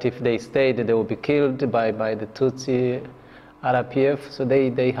told that if they stayed, they would be killed by the Tutsi RPF, so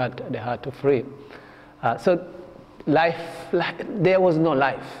they had to flee. So there was no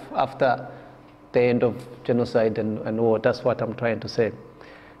life after the end of genocide and war. That's what I'm trying to say.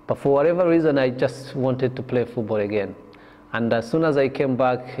 But for whatever reason, I just wanted to play football again. And as soon as I came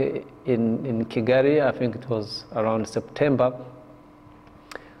back in Kigali, I think it was around September,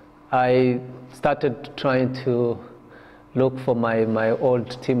 I started trying to look for my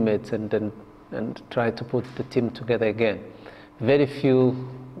old teammates and try to put the team together again. Very few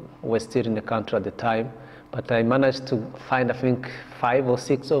were still in the country at the time, but I managed to find, I think, 5 or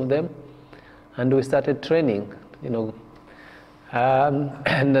 6 of them, and we started training,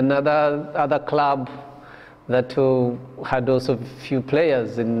 and other club that had also a few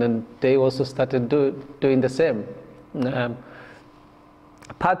players, and they also started doing the same.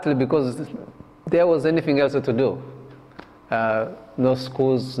 Partly because there was anything else to do. No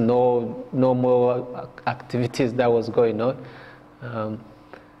schools, no more activities that was going on.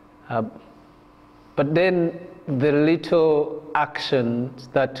 But then the little actions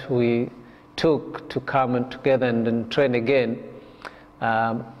that we took to come and together and then train again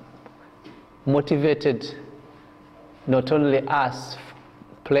motivated not only us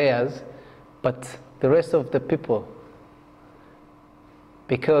players, but the rest of the people.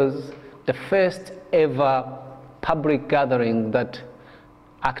 Because the first ever public gathering that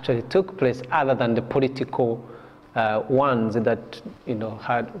actually took place, other than the political ones that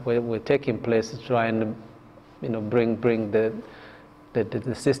were taking place to try and bring the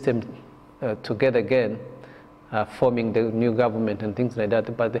system together again, forming the new government and things like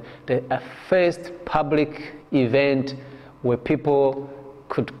that. But the first public event where people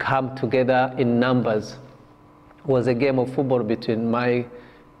could come together in numbers was a game of football between my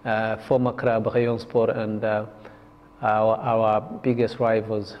former club, Rayon Sport, and our biggest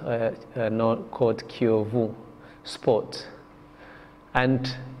rivals, called Kiyovu Sport.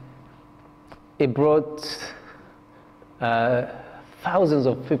 And it brought thousands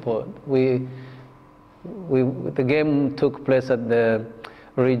of people. The game took place at the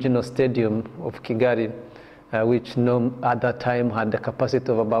regional stadium of Kigali, which at that time had the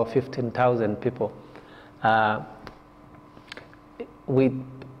capacity of about 15,000 people. We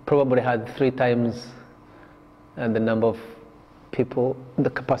probably had 3 times the number of people, the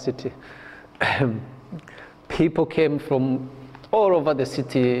capacity. People came from all over the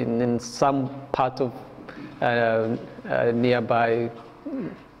city, in some part of nearby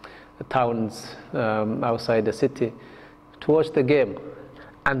towns outside the city to watch the game.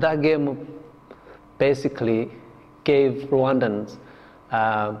 And that game basically gave Rwandans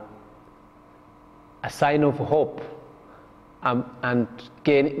a sign of hope and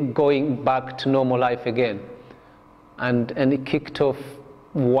going back to normal life again. And it kicked off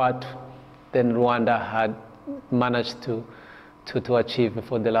what then Rwanda had managed to achieve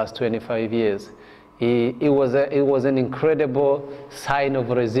for the last 25 years. It was an incredible sign of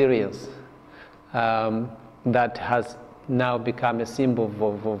resilience that has now become a symbol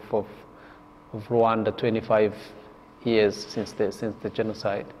of Rwanda 25 years since the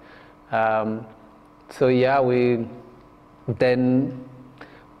genocide. So yeah, we then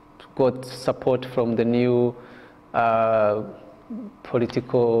got support from the new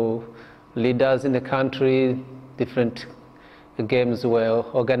political leaders in the country. Different games were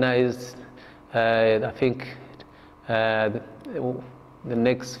organized. I think the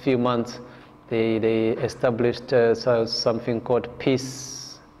next few months they established something called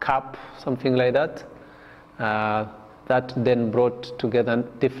Peace Cup, something like that. That then brought together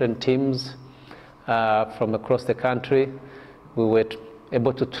different teams from across the country. We were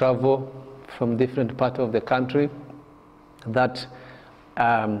able to travel from different parts of the country. That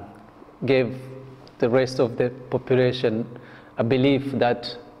gave the rest of the population a belief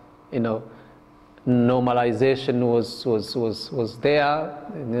that, you know, normalization was there,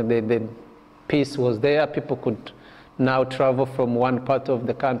 the peace was there. People could now travel from one part of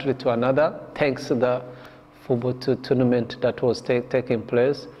the country to another, thanks to the football tournament that was taking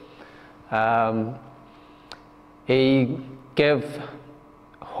place. It gave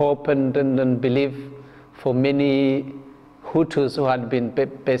hope and belief for many Hutus who had been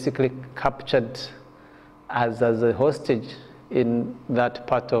basically captured as a hostage in that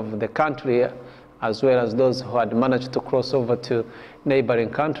part of the country, as well as those who had managed to cross over to neighboring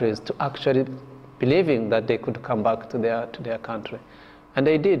countries, to actually believing that they could come back to their country. And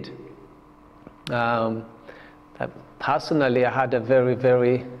they did. Personally, I had a very,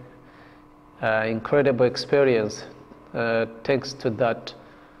 very incredible experience thanks to that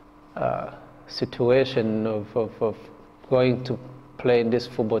situation of going to play in this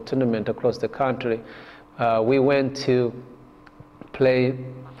football tournament across the country. We went to play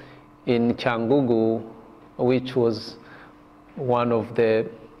in Cyangugu, which was one of the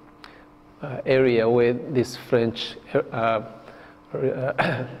area where this French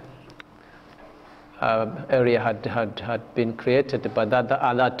area had been created, but at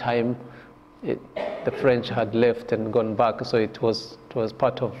that time the French had left and gone back, so it was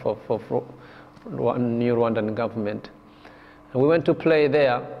part of new Rwandan government. And we went to play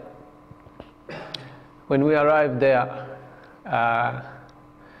there. When we arrived there,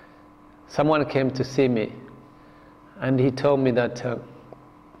 someone came to see me, and he told me that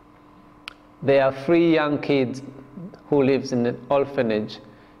there are 3 young kids who lives in an orphanage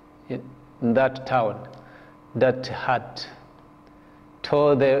in that town that had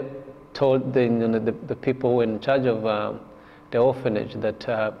told the people in charge of the orphanage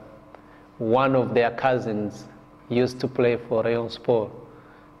that one of their cousins used to play for Rayon Sport.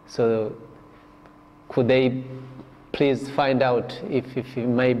 So could they please find out if he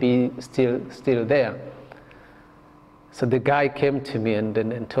may be still there? So the guy came to me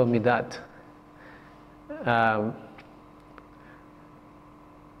and told me that.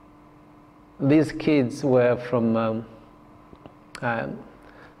 These kids were from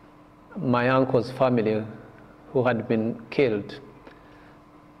my uncle's family who had been killed.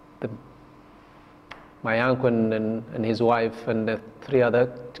 My uncle and his wife and the 3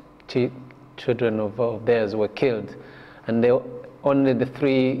 other children of theirs were killed. And only the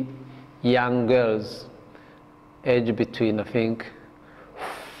 3 young girls, aged between, I think,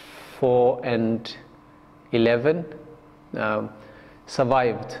 4 and 11,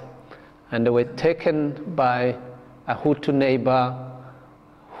 survived. And they were taken by a Hutu neighbor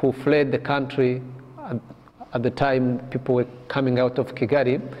who fled the country. At the time, people were coming out of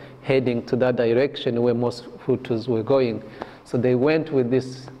Kigali, heading to that direction where most Hutus were going. So they went with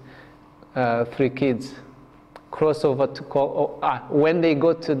these 3 kids, cross over to Congo. When they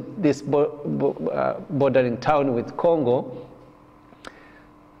got to this bordering town with Congo,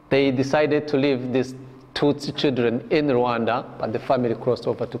 they decided to leave these Tutsi children in Rwanda, but the family crossed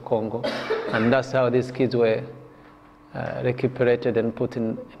over to Congo. And that's how these kids were recuperated and put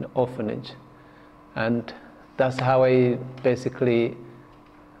in an orphanage. And that's how I basically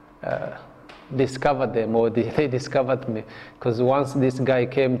discovered them, or they discovered me. Because once this guy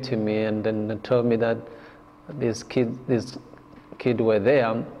came to me and then told me that this kid were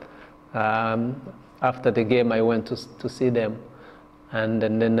there, after the game I went to see them, and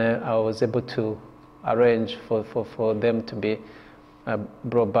then I was able to arrange for them to be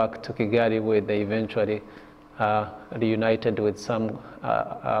brought back to Kigali, where they eventually reunited with some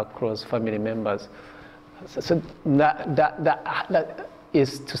close family members. So that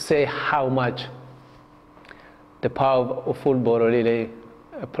is to say how much the power of football really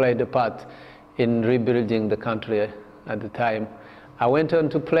played a part in rebuilding the country at the time. I went on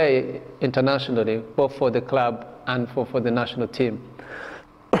to play internationally, both for the club and for the national team.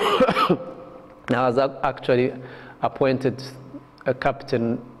 I was actually appointed a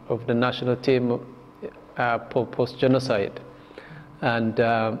captain of the national team post-genocide. And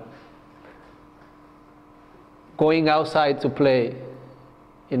going outside to play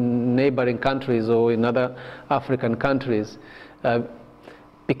in neighboring countries or in other African countries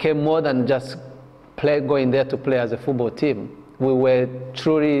became more than just going there to play as a football team. We were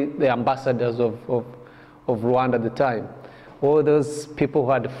truly the ambassadors of Rwanda at the time. All those people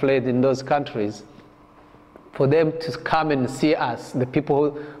who had fled in those countries, for them to come and see us, the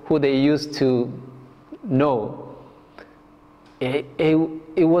people who they used to know, it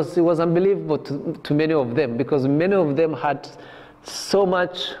was unbelievable to many of them, because many of them had so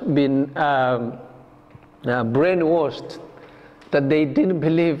much been brainwashed that they didn't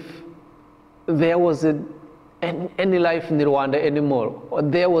believe there was any life in Rwanda anymore, or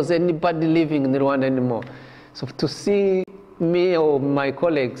there was anybody living in Rwanda anymore. So to see me or my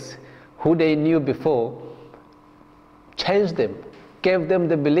colleagues who they knew before changed them, gave them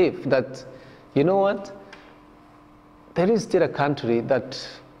the belief that, you know what, there is still a country that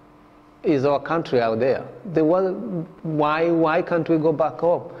is our country out there. Why can't we go back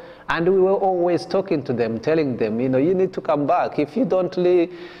home? And we were always talking to them, telling them, you know, you need to come back. If you don't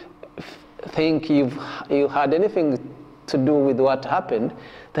really think you had anything to do with what happened,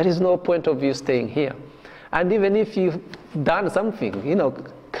 there is no point of you staying here. And even if you've done something, you know,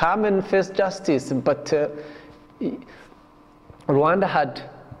 come and face justice. But Rwanda had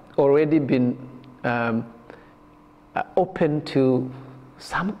already been open to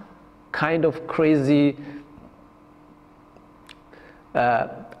some kind of crazy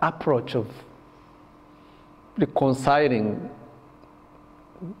approach of reconciling,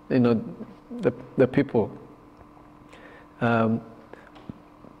 you know, the people.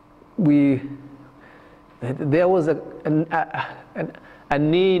 There was a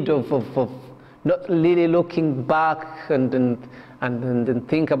need of not really looking back and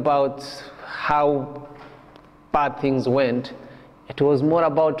think about how bad things went. It was more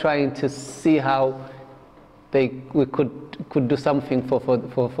about trying to see how we could do something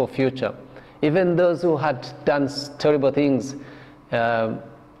for future. Even those who had done terrible things, yeah,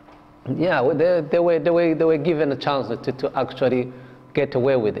 they were given a chance to actually get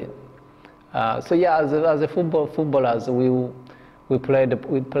away with it. So yeah, as a footballers, we played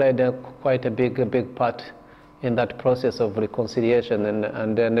quite a big part in that process of reconciliation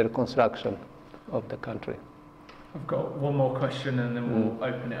and then the reconstruction of the country. I've got one more question, and then we'll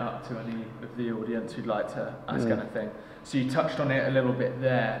open it up to any of the audience who'd like to ask anything. So you touched on it a little bit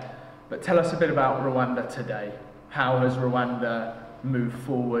there, but tell us a bit about Rwanda today. How has Rwanda moved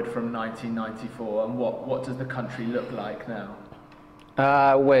forward from 1994, and what does the country look like now?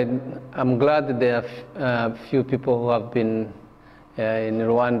 Well, I'm glad that there are a few people who have been in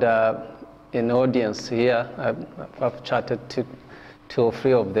Rwanda in the audience here. I've chatted to 2 or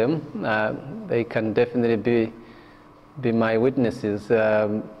 3 of them. They can definitely be my witnesses.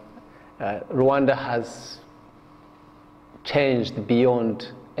 Rwanda has changed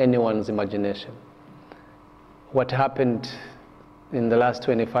beyond anyone's imagination. What happened in the last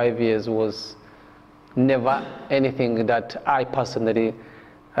 25 years was never anything that I personally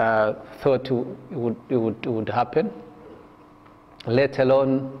thought would happen, let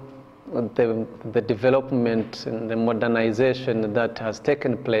alone the development and the modernization that has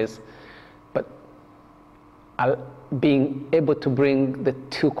taken place. But being able to bring the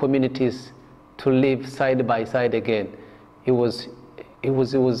 2 communities to live side by side again, it was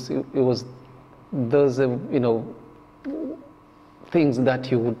those you know, things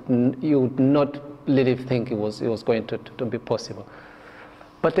that you would not really think it was going to be possible.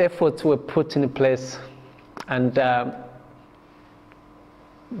 But efforts were put in place,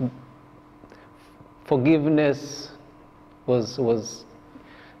 forgiveness was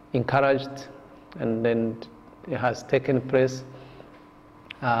encouraged, and then it has taken place.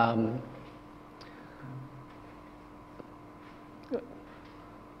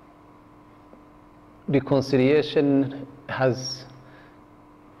 Reconciliation has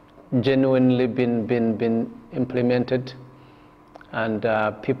genuinely been implemented, and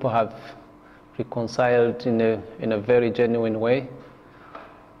people have reconciled in a very genuine way,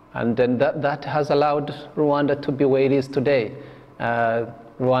 and then that has allowed Rwanda to be where it is today.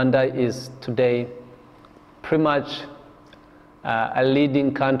 Rwanda is today pretty much a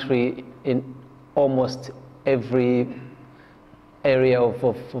leading country in almost every area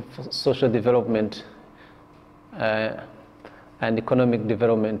of social development and economic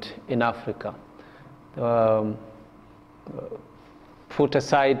development in Africa. Put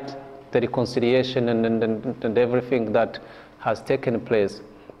aside the reconciliation and everything that has taken place.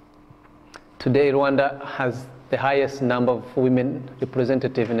 Today, Rwanda has the highest number of women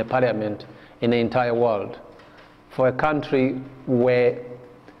representatives in the parliament in the entire world. For a country where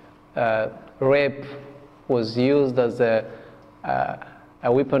rape was used as a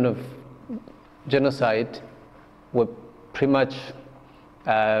weapon of genocide, where pretty much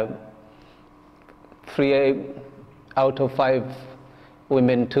 3 out of 5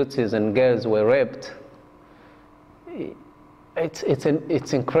 women, Tutsis and girls were raped.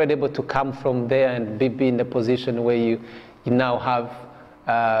 It's incredible to come from there and be in a position where you now have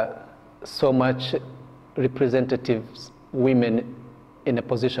so much representatives women in a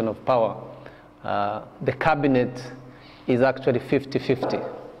position of power. The cabinet is actually 50-50.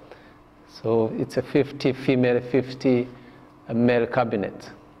 So it's a 50 female, 50 male cabinet.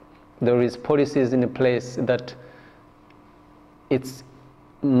 There is policies in place that it's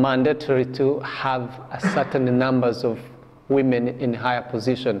mandatory to have a certain numbers of women in higher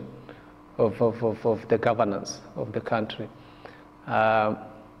position of the governance of the country.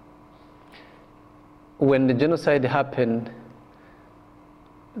 When the genocide happened,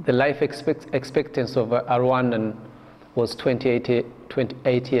 the life expectancy of a Rwandan was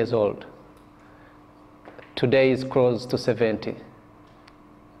 28 years old. Today is close to 70.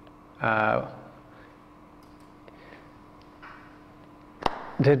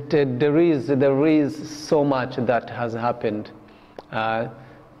 There is so much that has happened. I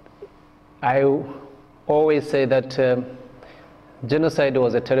always say that genocide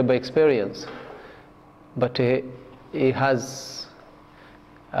was a terrible experience, but it has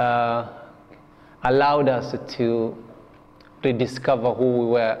allowed us to rediscover who we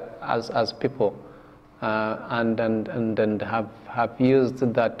were as people, and have used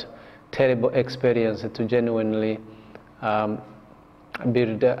that terrible experience to genuinely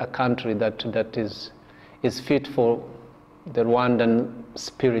build a country that is fit for the Rwandan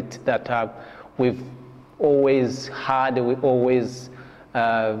spirit that we've always had. We always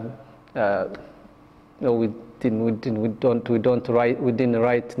we didn't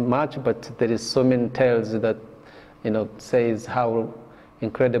write much, but there is so many tales that says how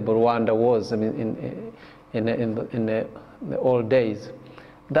incredible Rwanda was. I mean, in the old days,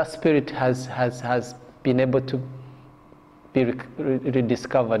 that spirit has been able to be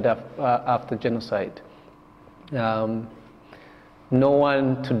rediscovered after genocide. No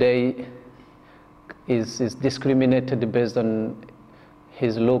one today is discriminated based on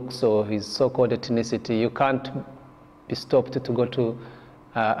his looks or his so-called ethnicity. You can't be stopped to go to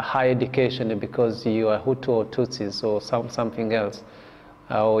higher education because you are Hutu or Tutsis or something else,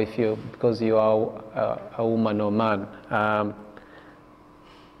 or because you are a woman or man.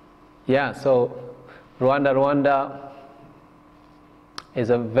 Yeah, so Rwanda is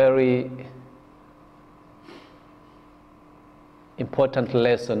a very important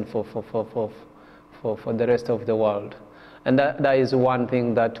lesson for the rest of the world. And that is one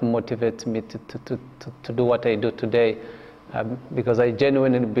thing that motivates me to do what I do today, because I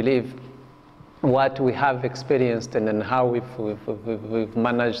genuinely believe what we have experienced and then how we've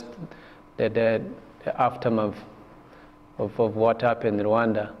managed the aftermath of what happened in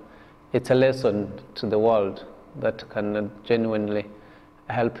Rwanda. It's a lesson to the world that can genuinely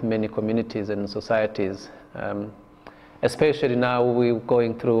help many communities and societies, especially now we're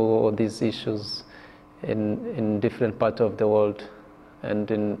going through all these issues in different parts of the world, and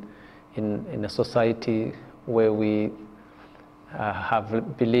in a society where we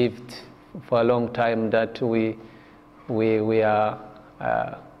have believed for a long time that we are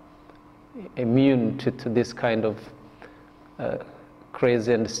immune to this kind of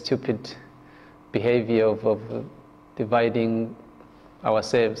crazy and stupid behavior of dividing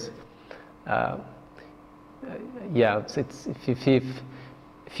ourselves. Yeah,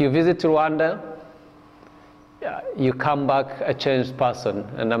 if you visit Rwanda, you come back a changed person.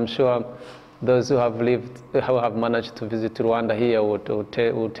 And I'm sure those who have managed to visit Rwanda here will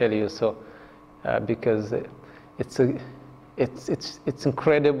tell you so, because it's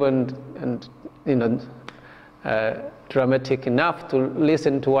incredible and dramatic enough to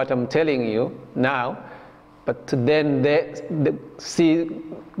listen to what I'm telling you now, but to then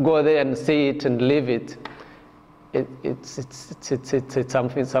go there and see it and live it. It's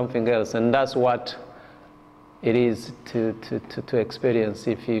something else, and that's what it is to experience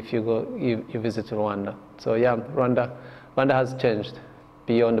if you visit Rwanda. So yeah, Rwanda has changed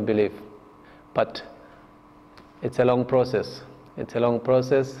beyond belief, but it's a long process. It's a long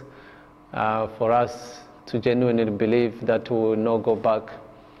process for us to genuinely believe that we will not go back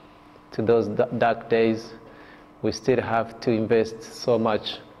to those dark days. We still have to invest so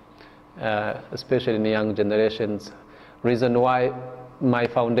much, especially in the young generations. Reason why my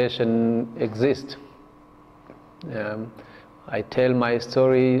foundation exists. I tell my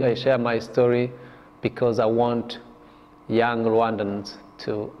story, I share my story because I want young Rwandans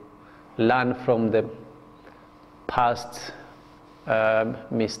to learn from the past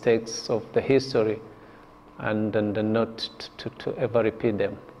mistakes of the history and not to ever repeat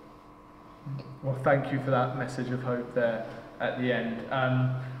them. Well, thank you for that message of hope there at the end.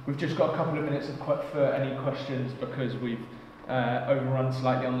 We've just got a couple of minutes for any questions because we've overrun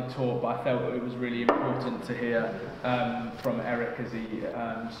slightly on the talk, but I felt that it was really important to hear from Eric as he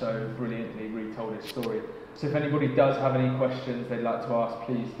so brilliantly retold his story. So if anybody does have any questions they'd like to ask,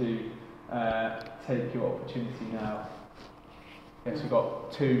 please do take your opportunity now. Yes, we've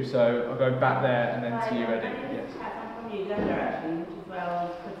got two, so I'll go back there and then to you, Eddie. Yes. I'm from Uganda actually, which is where I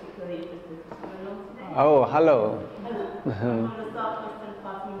was particularly interested in today. Oh, hello. I'm from the southwestern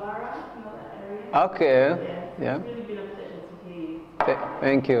part of Murangwa, you know that area? Okay. Yeah. It's really been a pleasure to hear you.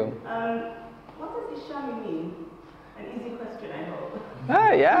 Thank you. What does Ishami mean? An easy question, I hope.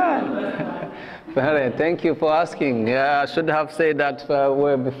 Yeah. Thank you for asking. Yeah, I should have said that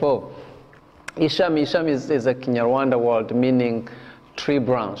way before. Ishami is a Kinyarwanda word meaning tree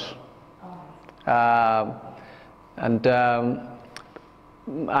branch. And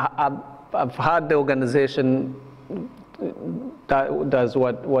I've had the organization that does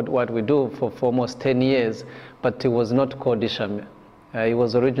what we do for almost 10 years, but it was not called Ishami. It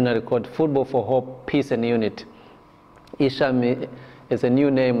was originally called Football for Hope, Peace and Unity. Ishami is a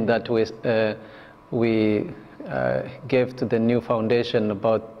new name that we gave to the new foundation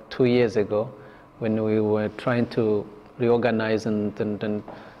about 2 years ago when we were trying to reorganize and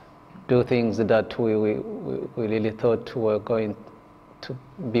do things that we really thought were going to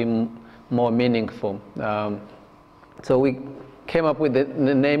be more meaningful. So we came up with the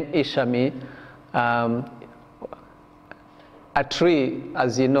name Ishami. A tree,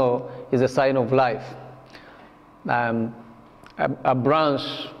 as you know, is a sign of life. A branch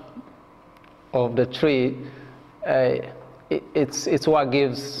of the tree, it's what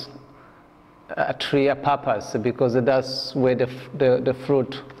gives a tree a purpose, because that's where the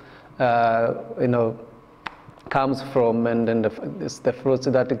fruit comes from, and then it's the fruits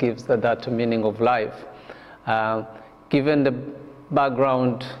that gives that meaning of life. Given the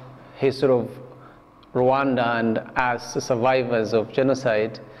background history of Rwanda and as survivors of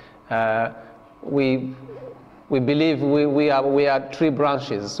genocide, we believe we are tree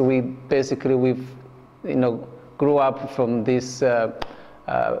branches. We grew up from this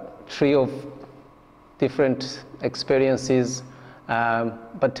tree of different experiences,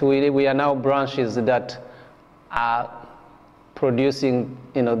 but we are now branches that are producing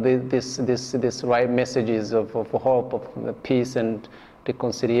this right messages of hope, of peace and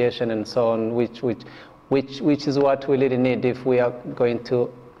reconciliation and so on, which is what we really need if we are going to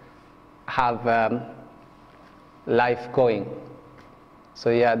have life going. So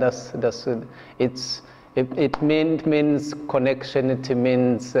yeah, that's it means connection. It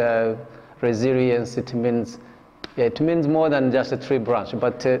means resilience. It means more than just a tree branch,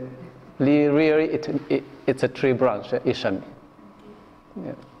 but really it's a tree branch, Ishami.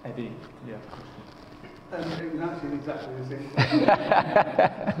 Yeah. Eddie, yeah. It was actually exactly the same.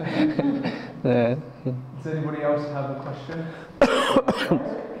 Yeah. Does anybody else have a question?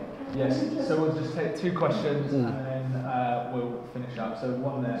 Yes, so we'll just take two questions and then we'll finish up. So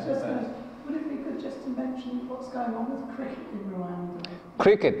one there. Would it be good just to mention what's going on with cricket in Rwanda?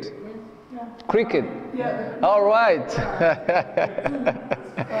 Cricket? Yeah. Cricket? Yeah. All right.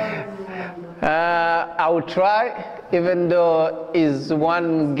 I will try, even though it's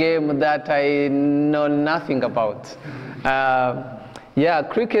one game that I know nothing about. Yeah,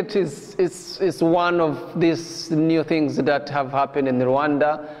 cricket is one of these new things that have happened in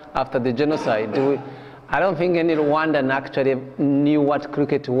Rwanda after the genocide. I don't think any Rwandan actually knew what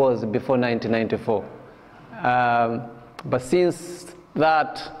cricket was before 1994. But since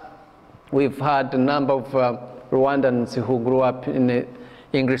that, we've had a number of Rwandans who grew up in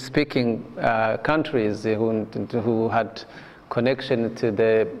English-speaking countries who had connection to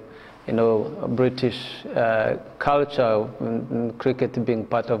the British culture, and cricket being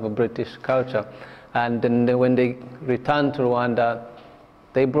part of a British culture. And then when they returned to Rwanda,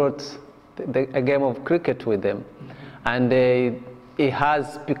 they brought a game of cricket with them. And it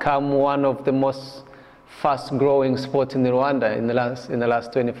has become one of the most fast-growing sports in Rwanda in the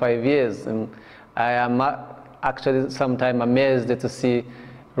last 25 years. And I am actually sometimes amazed to see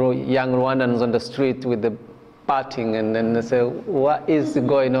young Rwandans on the street with the batting, and then they say, what is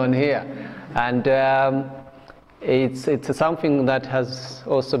going on here? And it's something that has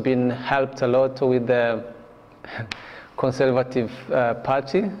also been helped a lot with the Conservative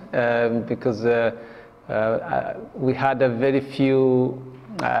Party, because we had a very few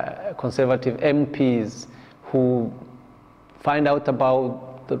Conservative MPs who find out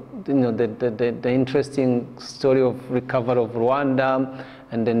about the interesting story of recovery of Rwanda,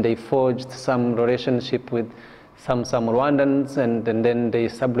 and then they forged some relationship with some Rwandans, and then they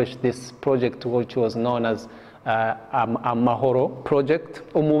established this project which was known as a Mahoro project,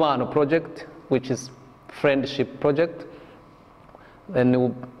 Umubano project, which is friendship project.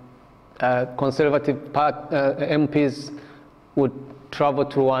 Then Conservative MPs would travel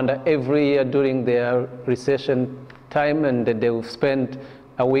to Rwanda every year during their recession time, and they would spend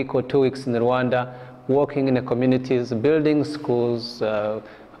a week or 2 weeks in Rwanda working in the communities, building schools,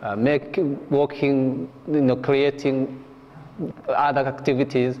 working, creating other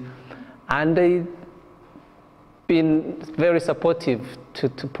activities, and they've been very supportive to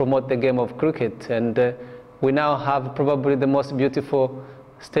promote the game of cricket. And we now have probably the most beautiful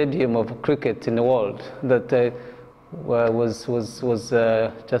stadium of cricket in the world that was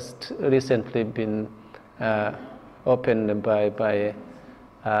just recently been opened by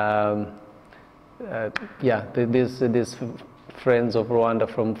these friends of Rwanda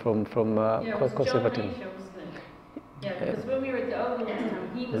from Conservative. Yeah, because when we were at the Oval last time,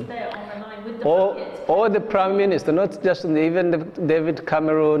 he was there on the line with the buckets. Or the Prime Minister, not just even David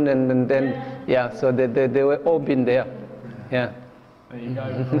Cameron, and then so they were all been there. Yeah. There you go,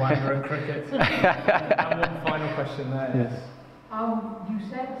 Rwanda and cricket. And one final question there. Yes. You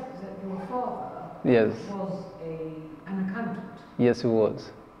said that your father was an accountant. Yes, he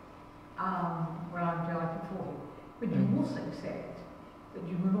was. Well, I'm delighted for him. But you also said that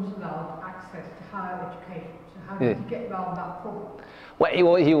you were not allowed access to higher education. So how did you get around that problem?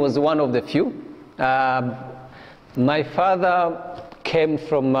 Well, he was one of the few. My father came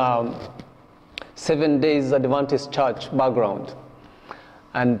from Seventh-day Adventist Church background.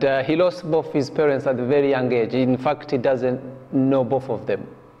 And he lost both his parents at a very young age. In fact, he doesn't know both of them.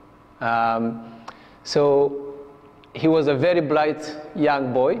 So he was a very bright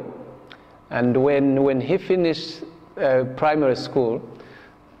young boy. And when he finished primary school,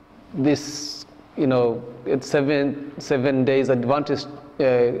 this, Seventh-day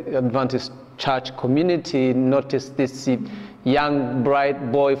Adventist Church community noticed this young,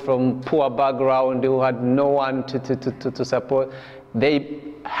 bright boy from poor background who had no one to support. They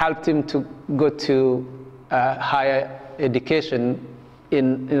helped him to go to higher education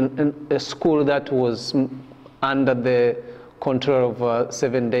in a school that was under the control of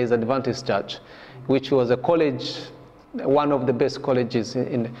Seventh-day Adventist Church, which was a college, one of the best colleges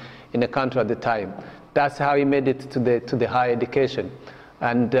in the country at the time. That's how he made it to the higher education.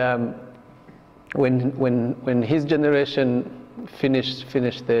 And when his generation finished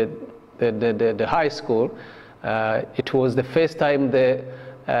the high school, it was the first time the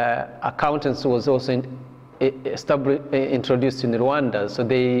accountants was also introduced in Rwanda. So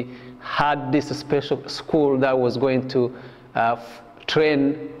they had this special school that was going to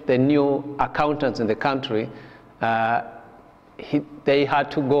train the new accountants in the country. They had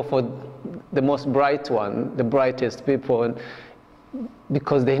to go for the most bright one, the brightest people, and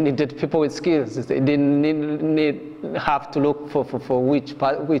because they needed people with skills. They didn't have to look for which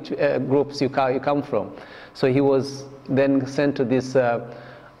groups you come from. So he was then sent to this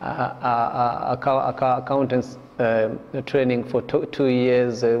accountants training for 2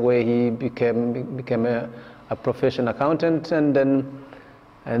 years, where he became a professional accountant, and then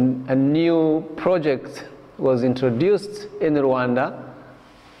a new project was introduced in Rwanda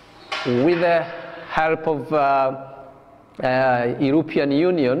with the help of European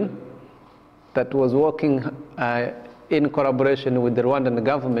Union that was working in collaboration with the Rwandan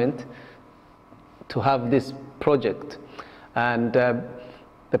government to have this project. And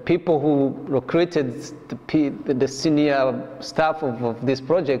the people who recruited the senior staff of this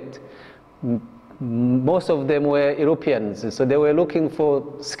project, most of them were Europeans, so they were looking for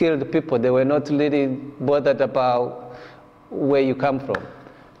skilled people. They were not really bothered about where you come from.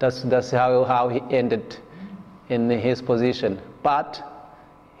 That's how he ended in his position. But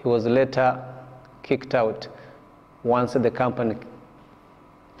he was later kicked out once the company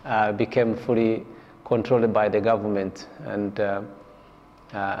became fully controlled by the government, and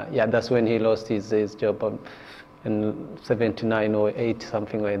yeah, that's when he lost his job in 79 or 8,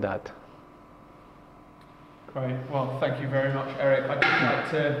 something like that. Great. Well, thank you very much, Eric. I'd just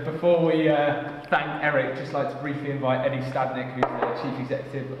like to, before we thank Eric, just like to briefly invite Eddie Stadnick, who's the Chief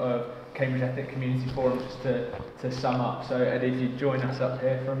Executive of Cambridge Ethnic Community Forum, just to sum up. So, Eddie, if you join us up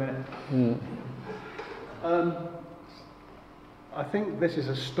here for a minute. I think this is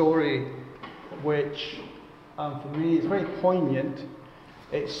a story which, for me, is very poignant.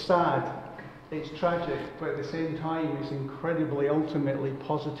 It's sad, it's tragic, but at the same time, it's incredibly, ultimately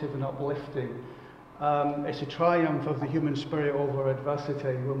positive and uplifting. It's a triumph of the human spirit over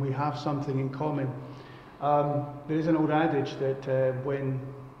adversity when we have something in common. There is an old adage that when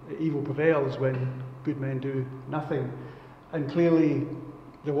evil prevails, when good men do nothing. And clearly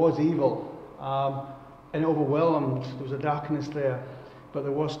there was evil and overwhelmed, there was a darkness there, but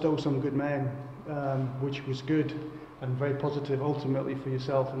there was still some good men, which was good and very positive ultimately for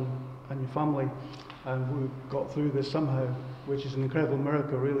yourself and your family, who got through this somehow, which is an incredible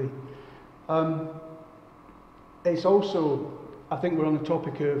miracle, really. It's also, I think we're on the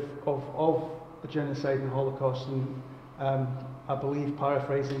topic of the genocide and the Holocaust, and I believe,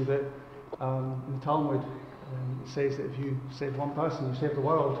 paraphrasing, that in the Talmud it says that if you save one person, you save the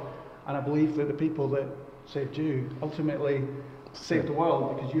world. And I believe that the people that saved you ultimately saved the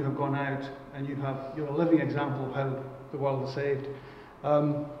world, because you have gone out and you're a living example of how the world is saved.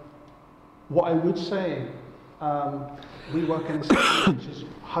 What I would say, we work in a system which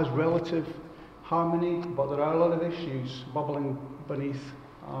has relative harmony, but there are a lot of issues bubbling beneath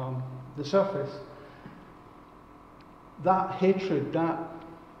the surface. That hatred, that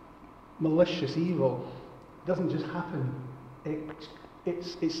malicious evil doesn't just happen.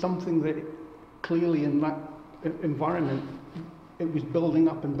 It's something that clearly in that environment, it was building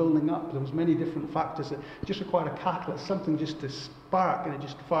up and building up. There was many different factors that just required a catalyst, something just to spark, and it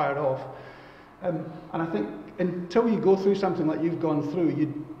just fired off. And I think until you go through something like you've gone through,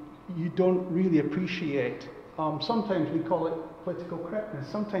 you don't really appreciate. Sometimes we call it political correctness,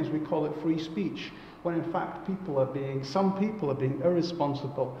 sometimes we call it free speech, when in fact some people are being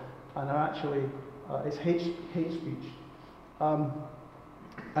irresponsible and are actually, it's hate speech. And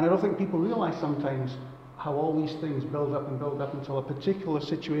I don't think people realise sometimes how all these things build up until a particular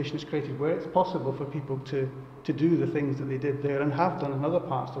situation is created where it's possible for people to do the things that they did there and have done in other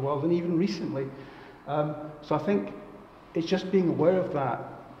parts of the world, and even recently. So I think it's just being aware of that.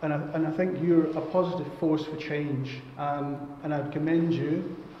 And I think you're a positive force for change, and I'd commend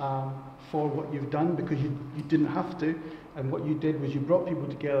you for what you've done, because you didn't have to, and what you did was you brought people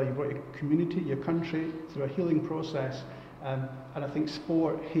together, you brought your community, your country through a healing process, and I think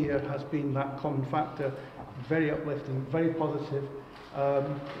sport here has been that common factor, very uplifting, very positive,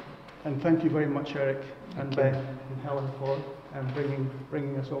 and thank you very much, Eric and Ben and Helen, for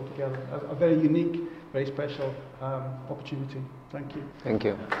bringing us all together. A very unique, very special opportunity. Thank you. Thank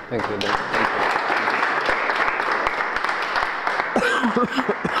you. Thank you, Ben. Thank you.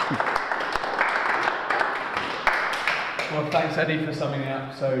 Well, thanks, Eddie, for summing it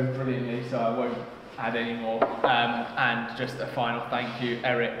up so brilliantly, so I won't add any more. And just a final thank you,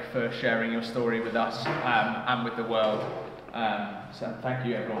 Eric, for sharing your story with us and with the world. So thank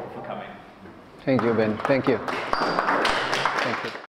you, everyone, for coming. Thank you, Ben. Thank you. Thank you.